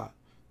 glory to God.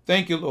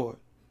 Thank you, Lord.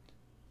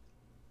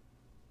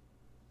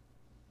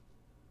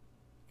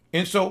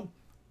 And so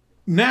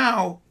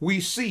now we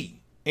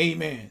see,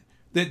 amen,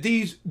 that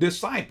these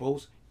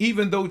disciples,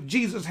 even though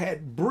Jesus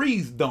had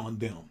breathed on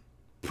them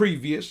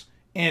previous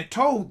and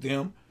told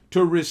them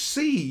to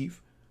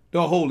receive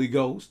the Holy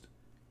Ghost,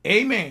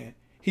 amen,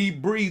 he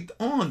breathed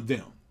on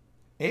them.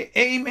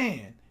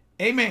 Amen.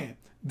 Amen.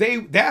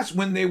 That's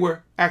when they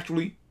were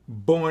actually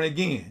born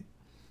again.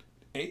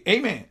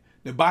 Amen.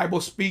 The Bible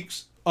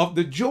speaks of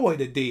the joy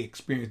that they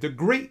experienced, the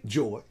great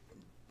joy.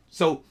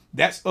 So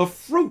that's a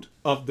fruit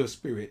of the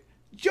Spirit,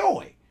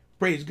 joy.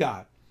 Praise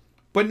God.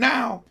 But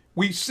now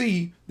we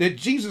see that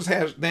Jesus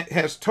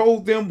has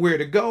told them where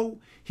to go.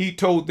 He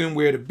told them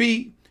where to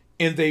be,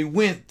 and they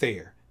went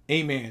there.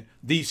 Amen.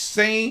 These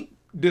same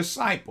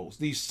disciples,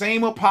 these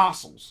same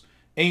apostles,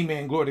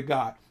 amen, glory to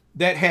God,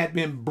 that had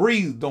been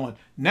breathed on.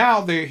 Now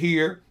they're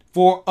here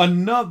for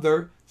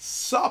another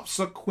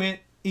subsequent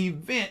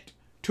event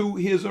to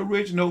his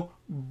original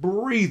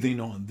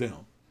breathing on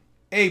them.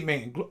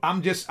 Amen.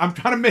 I'm trying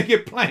to make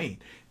it plain.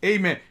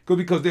 Amen.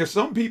 Because there's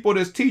some people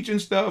that's teaching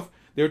stuff.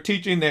 They're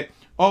teaching that,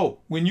 oh,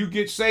 when you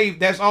get saved,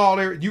 that's all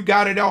there. You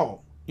got it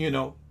all. You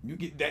know, you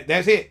get that.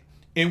 That's it.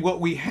 And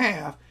what we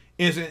have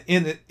is an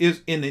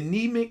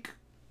anemic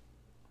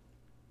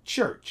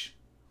church.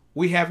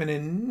 We have an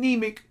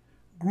anemic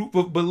group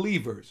of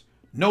believers.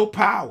 No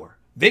power.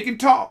 They can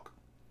talk.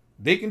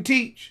 They can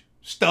teach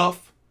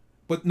stuff,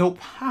 but no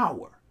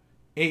power.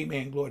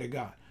 Amen. Glory to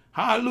God.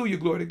 Hallelujah.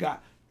 Glory to God.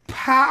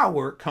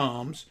 Power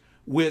comes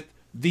with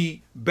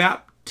the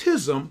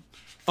baptism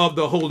of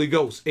the Holy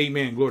Ghost.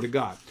 Amen. Glory to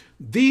God.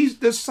 These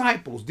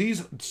disciples,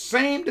 these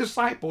same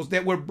disciples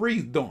that were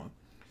breathed on,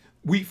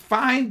 we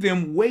find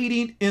them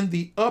waiting in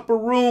the upper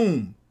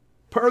room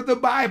per the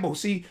Bible.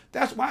 See,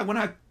 that's why when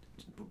I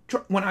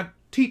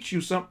teach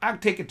you something, I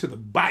take it to the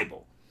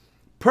Bible.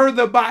 Per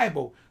the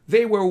Bible,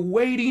 they were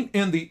waiting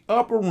in the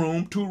upper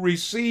room to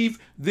receive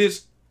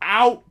this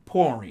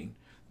outpouring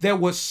that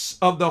was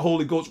of the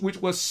Holy Ghost,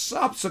 which was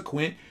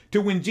subsequent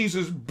to when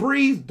Jesus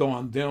breathed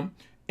on them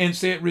and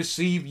said,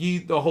 receive ye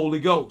the Holy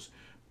Ghost.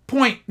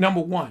 Point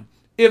number one.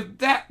 If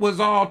that was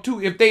all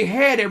true, if they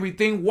had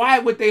everything, why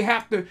would they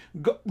have to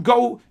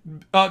go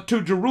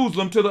to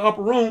Jerusalem, to the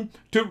upper room,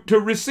 to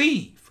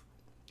receive?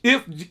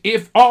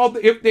 If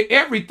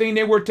everything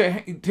they were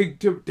to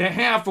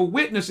have for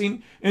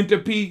witnessing and to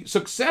be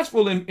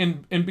successful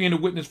in being a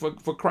witness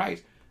for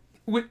Christ,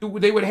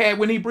 they would have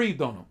when he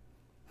breathed on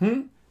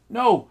them.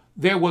 No,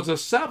 there was a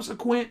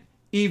subsequent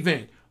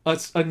event,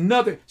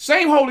 another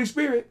same Holy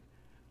Spirit,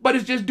 but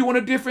it's just doing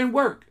a different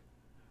work.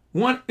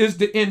 One is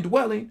the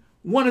indwelling,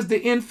 one is the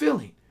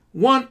infilling.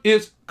 One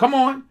is,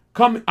 come,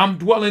 I'm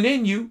dwelling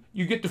in you.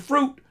 You get the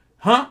fruit,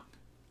 I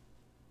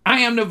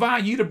am the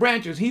vine, you the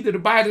branches, he that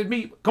abides in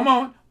me. Come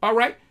on, all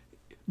right?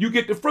 You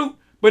get the fruit.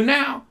 But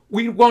now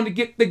we want to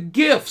get the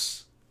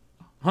gifts,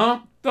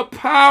 the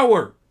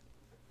power.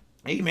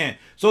 Amen.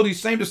 So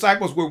these same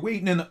disciples were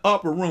waiting in the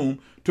upper room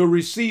to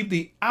receive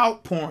the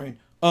outpouring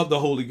of the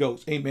Holy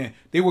Ghost. Amen.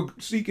 They were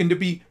seeking to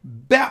be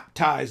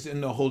baptized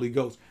in the Holy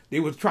Ghost. They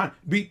were trying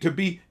to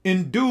be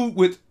endued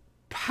with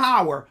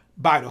power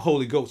by the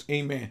Holy Ghost.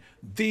 Amen.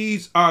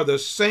 These are the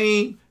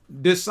same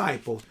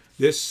disciples,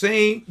 the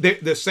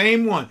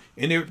same one,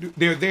 and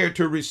they're there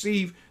to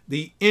receive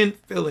the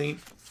infilling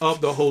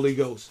of the Holy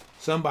Ghost.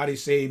 Somebody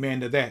say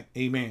amen to that.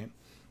 Amen.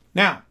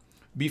 Now,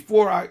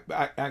 before I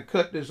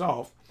cut this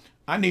off,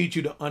 I need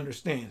you to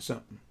understand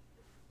something.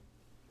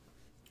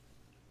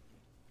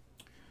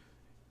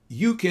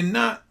 You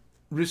cannot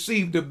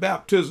receive the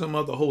baptism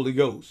of the Holy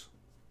Ghost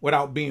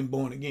without being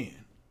born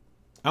again.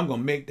 I'm going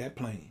to make that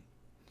plain.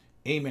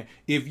 Amen.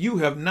 If you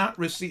have not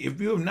received,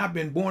 if you have not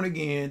been born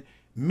again,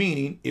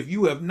 meaning if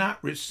you have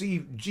not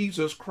received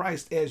Jesus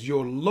Christ as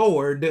your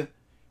Lord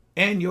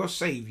and your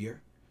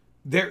Savior,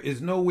 there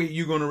is no way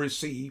you're going to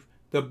receive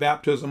the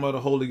baptism of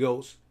the Holy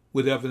Ghost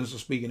with evidence of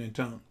speaking in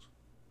tongues.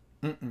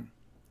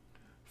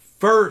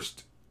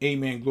 First,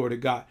 amen, glory to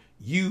God,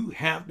 you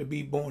have to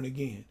be born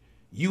again.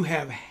 You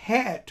have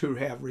had to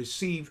have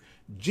received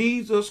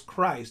Jesus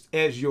Christ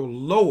as your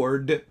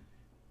Lord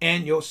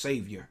and your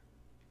Savior.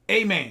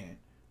 Amen.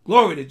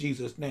 Glory to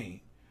Jesus'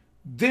 name.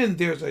 Then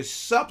there's a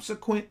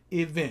subsequent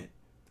event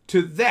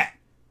to that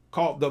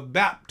called the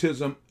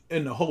baptism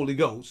in the Holy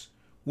Ghost,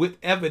 with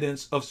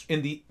evidence of,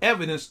 in the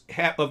evidence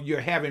of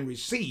your having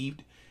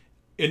received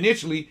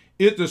initially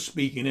is the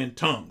speaking in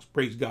tongues.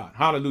 Praise God.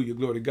 Hallelujah.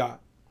 Glory to God.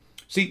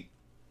 See,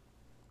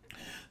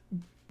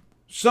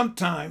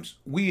 sometimes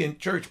we in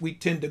church, we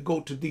tend to go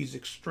to these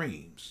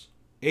extremes.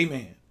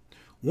 Amen.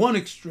 One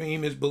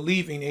extreme is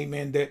believing,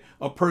 amen, that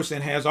a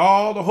person has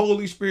all the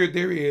Holy Spirit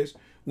there is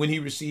when he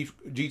received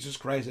Jesus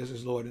Christ as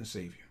his Lord and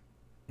Savior.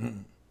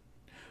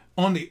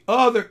 On the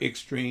other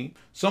extreme,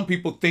 some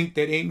people think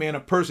that, amen,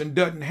 a person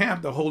doesn't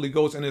have the Holy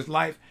Ghost in his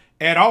life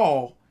at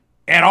all,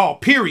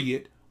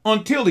 period,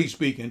 until he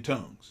speaks in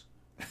tongues.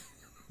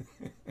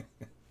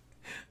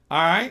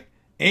 All right?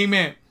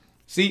 Amen.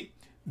 See,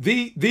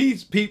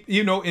 these people,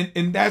 you know,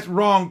 and that's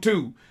wrong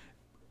too.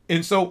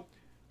 And so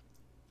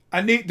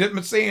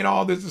I'm saying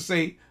all this to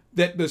say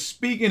that the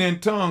speaking in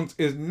tongues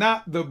is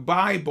not the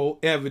Bible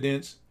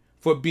evidence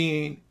for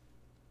being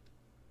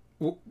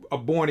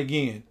born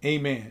again.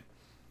 Amen.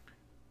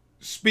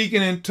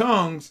 Speaking in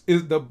tongues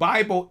is the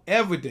Bible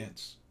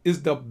evidence,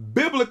 is the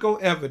biblical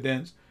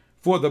evidence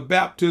for the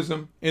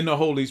baptism in the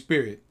Holy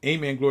Spirit.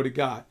 Amen. Glory to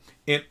God.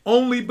 And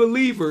only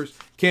believers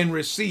can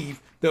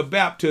receive the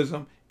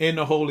baptism in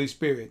the Holy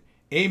Spirit.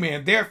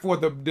 Amen. Therefore,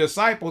 the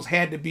disciples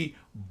had to be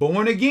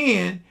born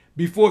again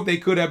before they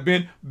could have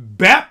been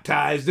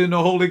baptized in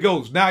the Holy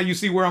Ghost. Now you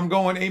see where I'm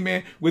going,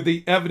 amen, with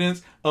the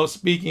evidence of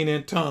speaking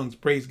in tongues.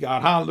 Praise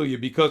God. Hallelujah.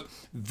 Because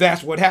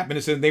that's what happened.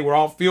 It says they were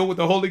all filled with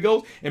the Holy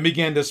Ghost and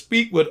began to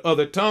speak with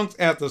other tongues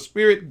as the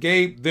Spirit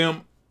gave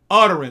them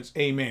utterance.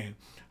 Amen.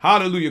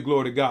 Hallelujah.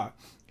 Glory to God.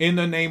 In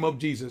the name of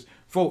Jesus.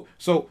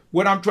 So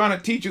what I'm trying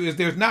to teach you is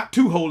there's not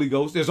two Holy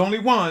Ghosts. There's only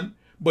one,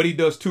 but he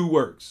does two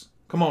works.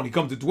 Come on. He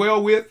comes to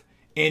dwell with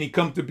and he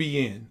comes to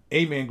be in.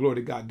 Amen. Glory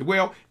to God.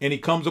 Dwell and he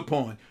comes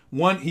upon.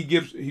 One,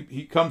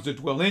 he comes to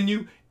dwell in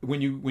you when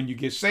you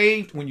get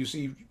saved, when you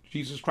see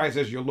Jesus Christ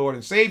as your Lord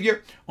and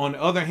Savior. On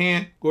the other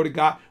hand, glory to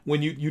God,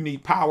 when you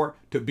need power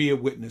to be a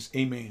witness.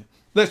 Amen.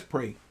 Let's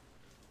pray.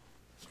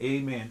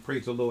 Amen.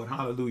 Praise the Lord.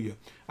 Hallelujah.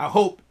 I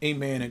hope,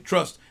 amen, and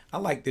trust. I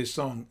like this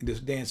song,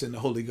 this dance in the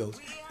Holy Ghost.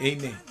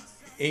 Amen.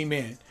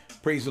 Amen.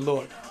 Praise the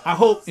Lord. I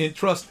hope and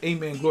trust,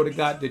 amen, glory to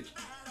God, that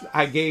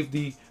I gave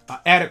the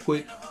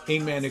adequate,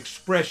 amen,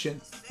 expression,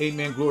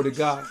 amen, glory to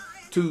God,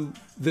 to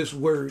this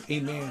word.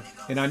 Amen.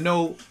 And I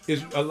know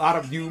a lot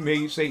of you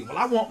may say, well,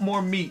 I want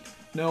more meat.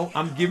 No,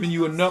 I'm giving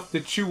you enough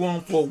to chew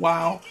on for a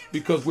while,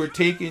 because we're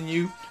taking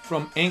you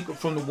from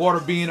the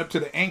water being up to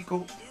the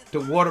ankle, to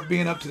water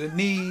being up to the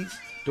knees,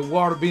 to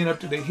water being up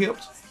to the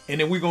hips. And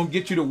then we're going to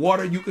get you to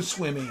water you can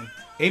swim in.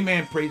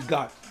 Amen. Praise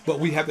God. But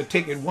we have to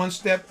take it one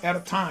step at a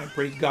time.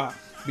 Praise God.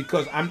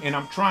 Because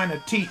I'm trying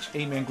to teach,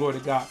 amen, glory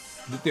to God,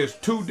 that there's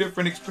two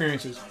different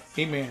experiences.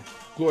 Amen.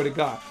 Glory to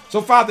God.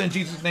 So, Father, in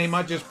Jesus' name,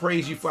 I just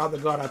praise you, Father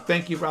God. I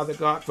thank you, Father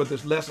God, for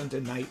this lesson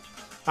tonight.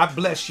 I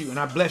bless you and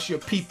I bless your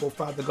people,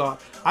 Father God.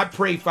 I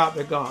pray,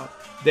 Father God,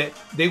 that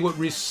they would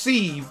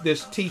receive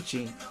this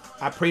teaching.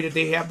 I pray that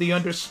they have the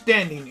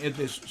understanding of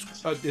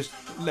this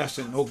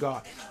lesson, oh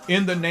God,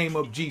 in the name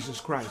of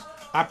Jesus Christ.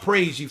 I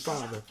praise you,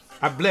 Father.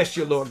 I bless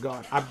you, Lord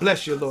God. I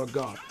bless you, Lord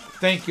God.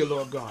 Thank you,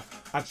 Lord God.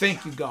 I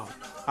thank you, God.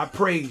 I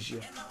praise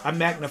you. I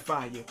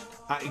magnify you.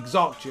 I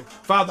exalt you.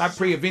 Father, I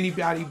pray if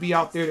anybody be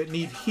out there that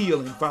needs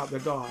healing, Father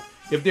God,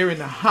 if they're in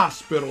the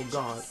hospital,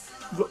 God,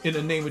 in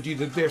the name of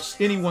Jesus, if there's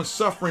anyone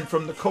suffering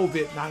from the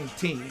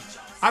COVID-19,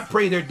 I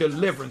pray their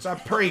deliverance. I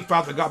pray,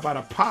 Father God, by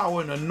the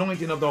power and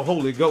anointing of the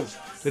Holy Ghost,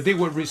 that they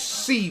would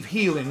receive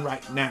healing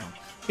right now.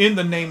 In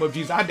the name of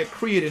Jesus, I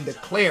decree it and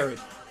declare it.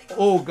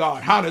 Oh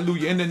God,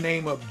 hallelujah, in the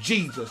name of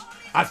Jesus.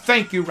 I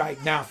thank you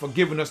right now for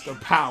giving us the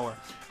power,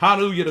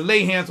 hallelujah, to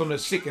lay hands on the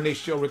sick and they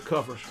shall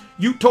recover.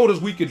 You told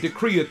us we could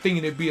decree a thing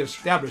and it be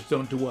established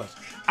unto us.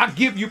 I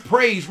give you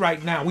praise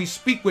right now. We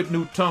speak with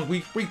new tongues.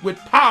 We speak with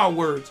power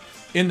words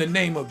in the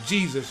name of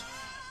Jesus.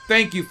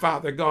 Thank you,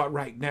 Father God,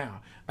 right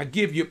now. I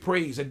give you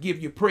praise. I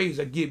give you praise.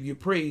 I give you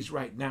praise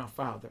right now,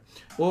 Father.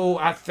 Oh,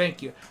 I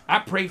thank you. I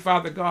pray,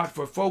 Father God,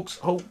 for folks,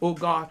 oh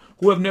God,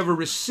 who have never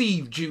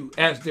received you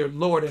as their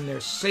Lord and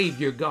their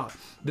Savior, God,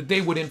 that they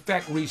would in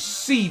fact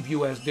receive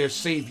you as their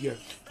Savior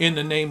in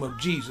the name of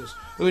Jesus.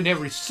 They would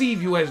never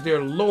receive you as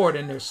their Lord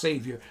and their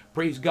Savior.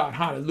 Praise God.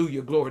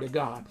 Hallelujah. Glory to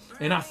God.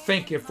 And I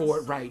thank you for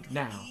it right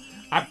now.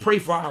 I pray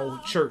for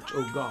our church,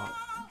 oh God.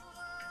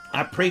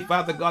 I pray,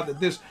 Father God,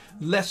 that this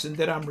lesson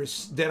that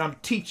I'm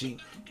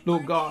teaching,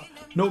 Lord God,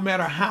 no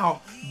matter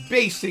how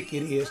basic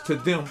it is to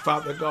them,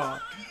 Father God,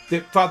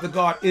 that, Father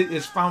God, it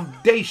is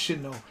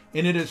foundational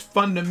and it is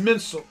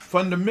fundamental,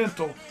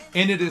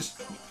 and it is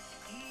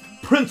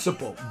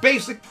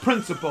basic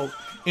principle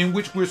in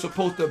which we're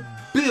supposed to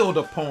build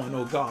upon,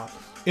 oh God,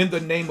 in the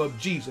name of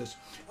Jesus.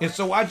 And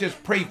so I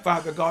just pray,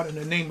 Father God, in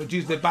the name of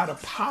Jesus, that by the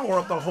power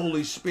of the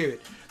Holy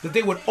Spirit, that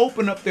they would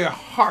open up their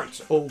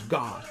hearts, oh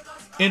God,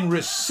 and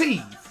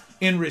receive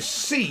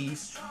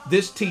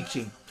this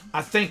teaching.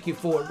 I thank you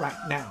for it right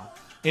now.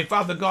 And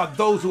Father God,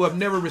 those who have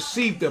never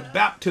received the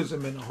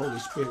baptism in the Holy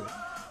Spirit,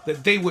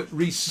 that they would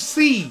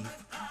receive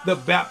the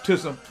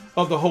baptism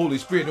of the Holy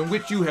Spirit, in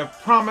which you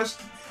have promised,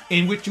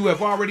 in which you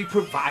have already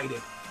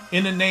provided,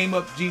 in the name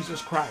of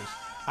Jesus Christ.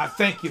 I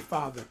thank you,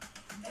 Father.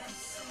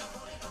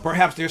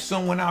 Perhaps there's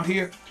someone out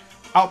there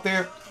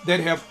that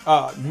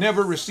have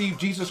never received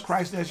Jesus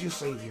Christ as your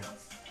Savior.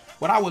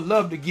 But I would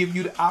love to give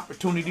you the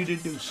opportunity to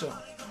do so.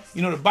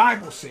 You know, the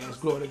Bible says,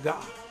 glory to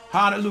God,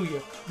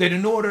 hallelujah, that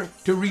in order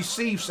to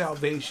receive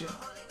salvation,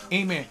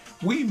 amen,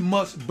 we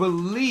must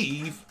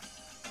believe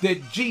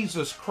that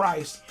Jesus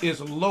Christ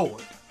is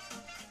Lord.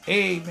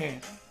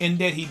 Amen. And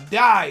that he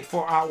died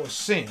for our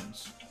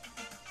sins.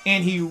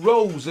 And he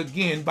rose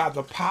again by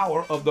the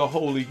power of the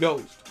Holy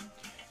Ghost.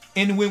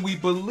 And when we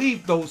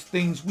believe those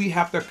things, we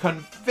have to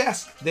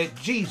confess that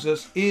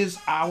Jesus is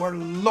our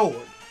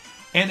Lord.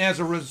 And as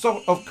a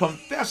result of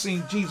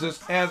confessing Jesus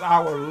as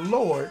our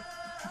Lord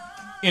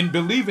and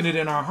believing it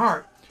in our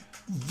heart,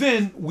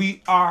 then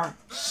we are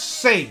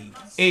saved.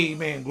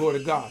 Amen. Glory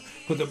to God.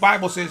 Because the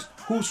Bible says,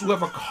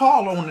 whosoever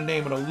call on the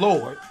name of the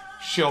Lord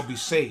shall be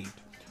saved.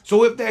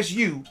 So if that's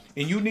you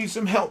and you need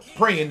some help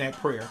praying that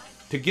prayer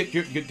to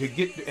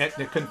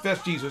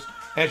confess Jesus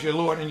as your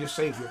Lord and your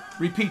Savior,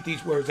 repeat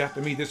these words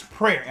after me, this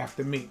prayer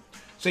after me.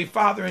 Say,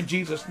 Father, in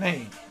Jesus'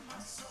 name,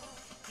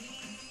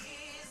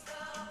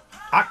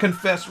 I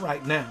confess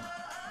right now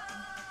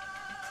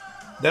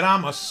that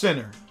I'm a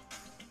sinner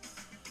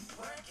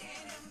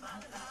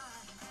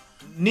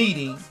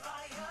needing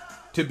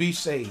to be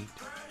saved.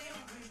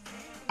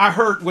 I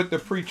heard what the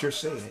preacher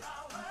said,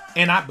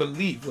 and I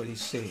believe what he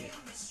said.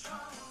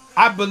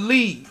 I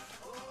believe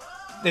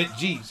that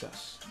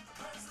Jesus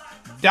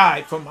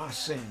died for my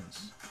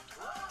sins.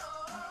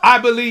 I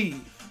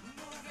believe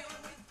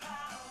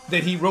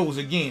that he rose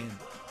again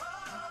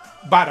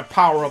by the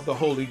power of the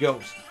Holy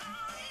Ghost.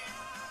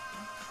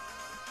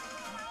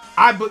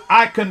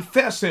 I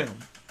confess him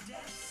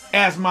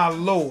as my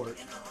Lord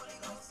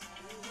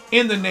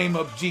in the name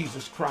of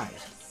Jesus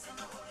Christ.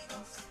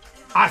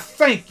 I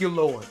thank you,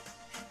 Lord,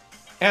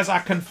 as I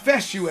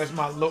confess you as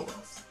my Lord,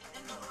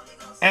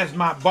 as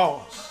my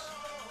boss,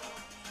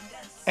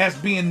 as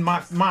being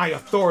my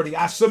authority.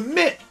 I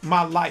submit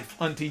my life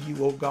unto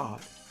you, O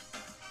God.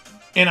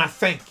 And I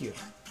thank you,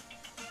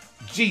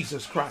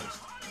 Jesus Christ,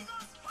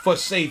 for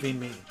saving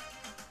me.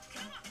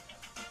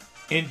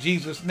 In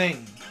Jesus'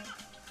 name,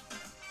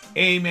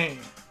 amen.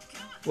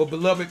 Well,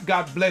 beloved,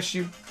 God bless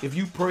you. If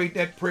you prayed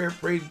that prayer,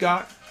 praise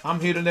God, I'm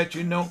here to let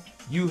you know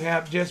you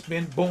have just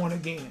been born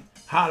again.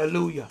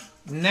 Hallelujah.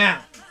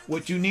 Now,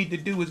 what you need to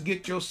do is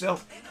get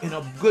yourself in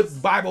a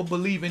good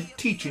Bible-believing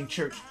teaching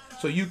church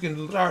so you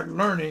can start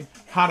learning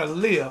how to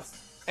live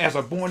as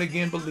a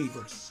born-again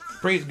believer.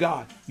 Praise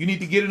God. You need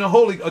to get in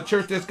a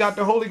church that's got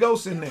the Holy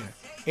Ghost in there.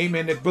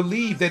 Amen. That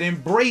believe, that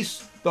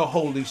embrace the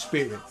Holy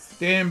Spirit.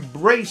 They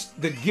embrace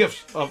the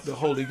gifts of the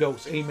Holy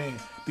Ghost. Amen.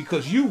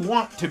 Because you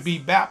want to be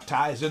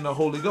baptized in the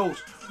Holy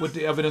Ghost with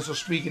the evidence of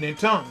speaking in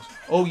tongues.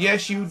 Oh,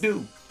 yes, you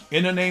do.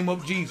 In the name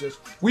of Jesus.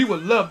 We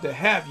would love to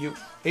have you.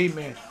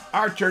 Amen.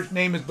 Our church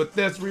name is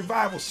Bethesda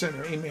Revival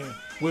Center. Amen.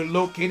 We're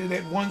located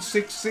at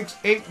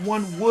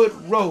 16681 Wood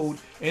Road,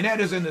 and that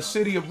is in the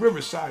city of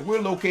Riverside.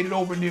 We're located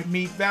over near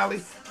Mead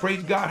Valley.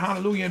 Praise God.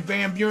 Hallelujah. And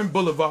Van Buren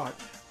Boulevard.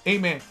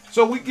 Amen.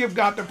 So we give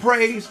God the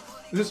praise.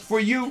 This is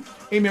for you.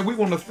 Amen. We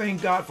want to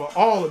thank God for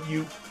all of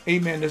you.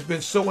 Amen. That's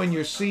been sowing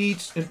your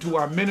seeds into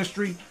our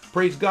ministry.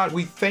 Praise God.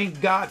 We thank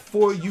God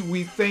for you.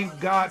 We thank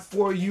God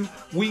for you.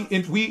 We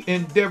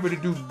endeavor to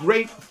do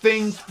great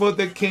things for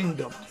the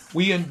kingdom.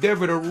 We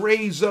endeavor to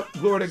raise up,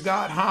 glory to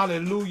God,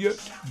 hallelujah,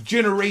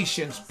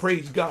 generations,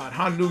 praise God,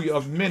 hallelujah,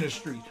 of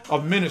ministry,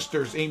 of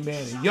ministers,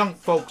 amen, and young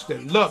folks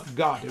that love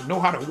God, that know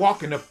how to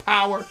walk in the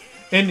power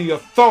and the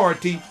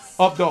authority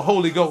of the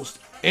Holy Ghost.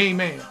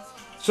 Amen.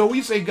 So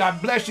we say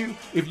God bless you.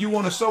 If you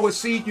want to sow a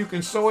seed, you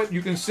can sow it.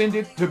 You can send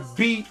it to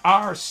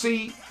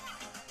BRC.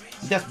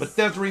 That's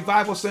Bethesda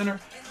Revival Center,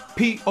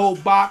 P.O.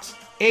 Box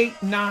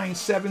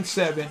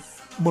 8977,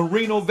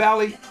 Moreno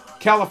Valley,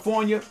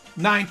 California,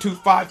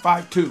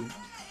 92552.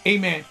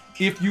 Amen.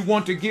 If you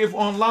want to give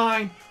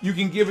online, you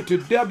can give it to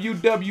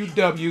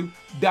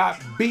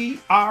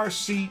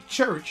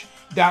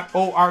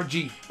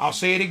www.brcchurch.org. I'll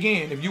say it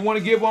again. If you want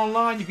to give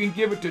online, you can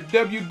give it to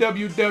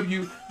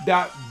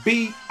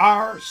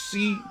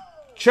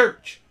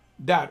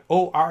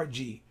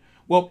www.brcchurch.org.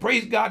 Well,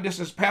 praise God. This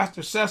is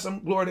Pastor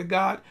Sessum. Glory to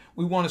God.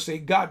 We want to say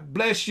God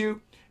bless you.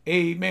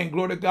 Amen.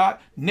 Glory to God.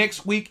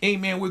 Next week,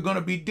 amen, we're going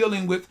to be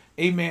dealing with,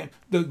 amen,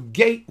 the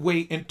gateway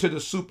into the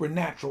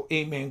supernatural.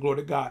 Amen. Glory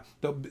to God.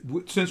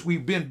 Since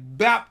we've been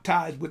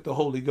baptized with the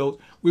Holy Ghost,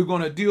 we're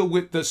going to deal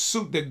with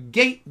the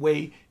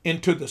gateway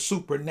into the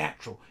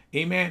supernatural.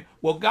 Amen.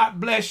 Well, God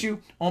bless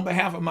you. On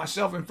behalf of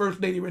myself and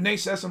First Lady Renee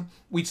Sessum,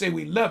 we say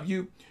we love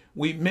you.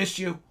 We miss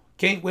you.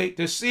 Can't wait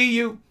to see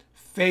you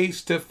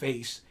face to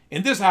face.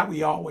 And this is how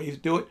we always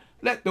do it.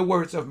 Let the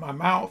words of my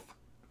mouth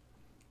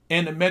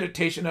and the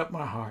meditation of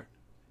my heart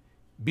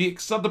be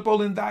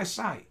acceptable in thy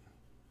sight,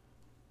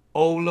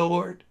 O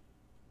Lord,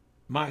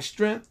 my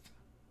strength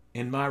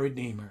and my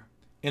redeemer.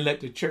 And let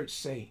the church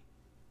say,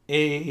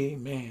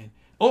 amen.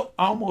 Oh,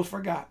 I almost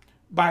forgot.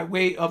 By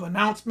way of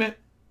announcement,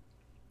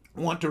 I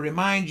want to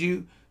remind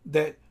you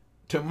that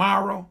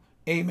tomorrow,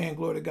 amen,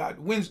 glory to God,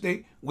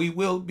 Wednesday, we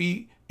will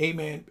be,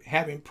 amen,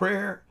 having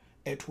prayer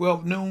at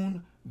 12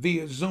 noon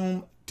via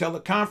Zoom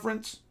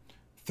teleconference.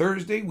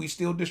 Thursday, we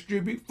still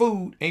distribute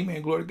food.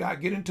 Amen. Glory to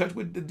God. Get in touch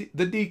with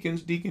the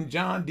deacons, Deacon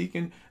John,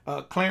 Deacon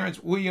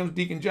Clarence Williams,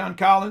 Deacon John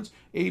Collins.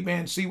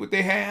 Amen. See what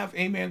they have.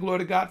 Amen. Glory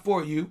to God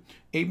for you.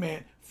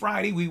 Amen.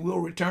 Friday, we will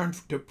return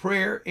to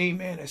prayer.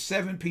 Amen. At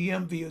 7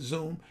 p.m. via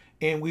Zoom.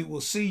 And we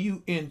will see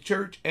you in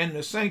church and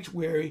the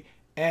sanctuary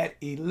at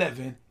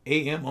 11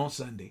 a.m. on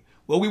Sunday.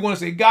 Well, we want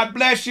to say God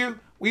bless you.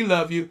 We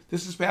love you.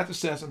 This is Pastor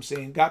Sessum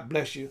saying God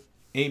bless you.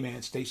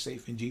 Amen. Stay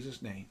safe in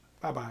Jesus' name.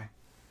 Bye-bye.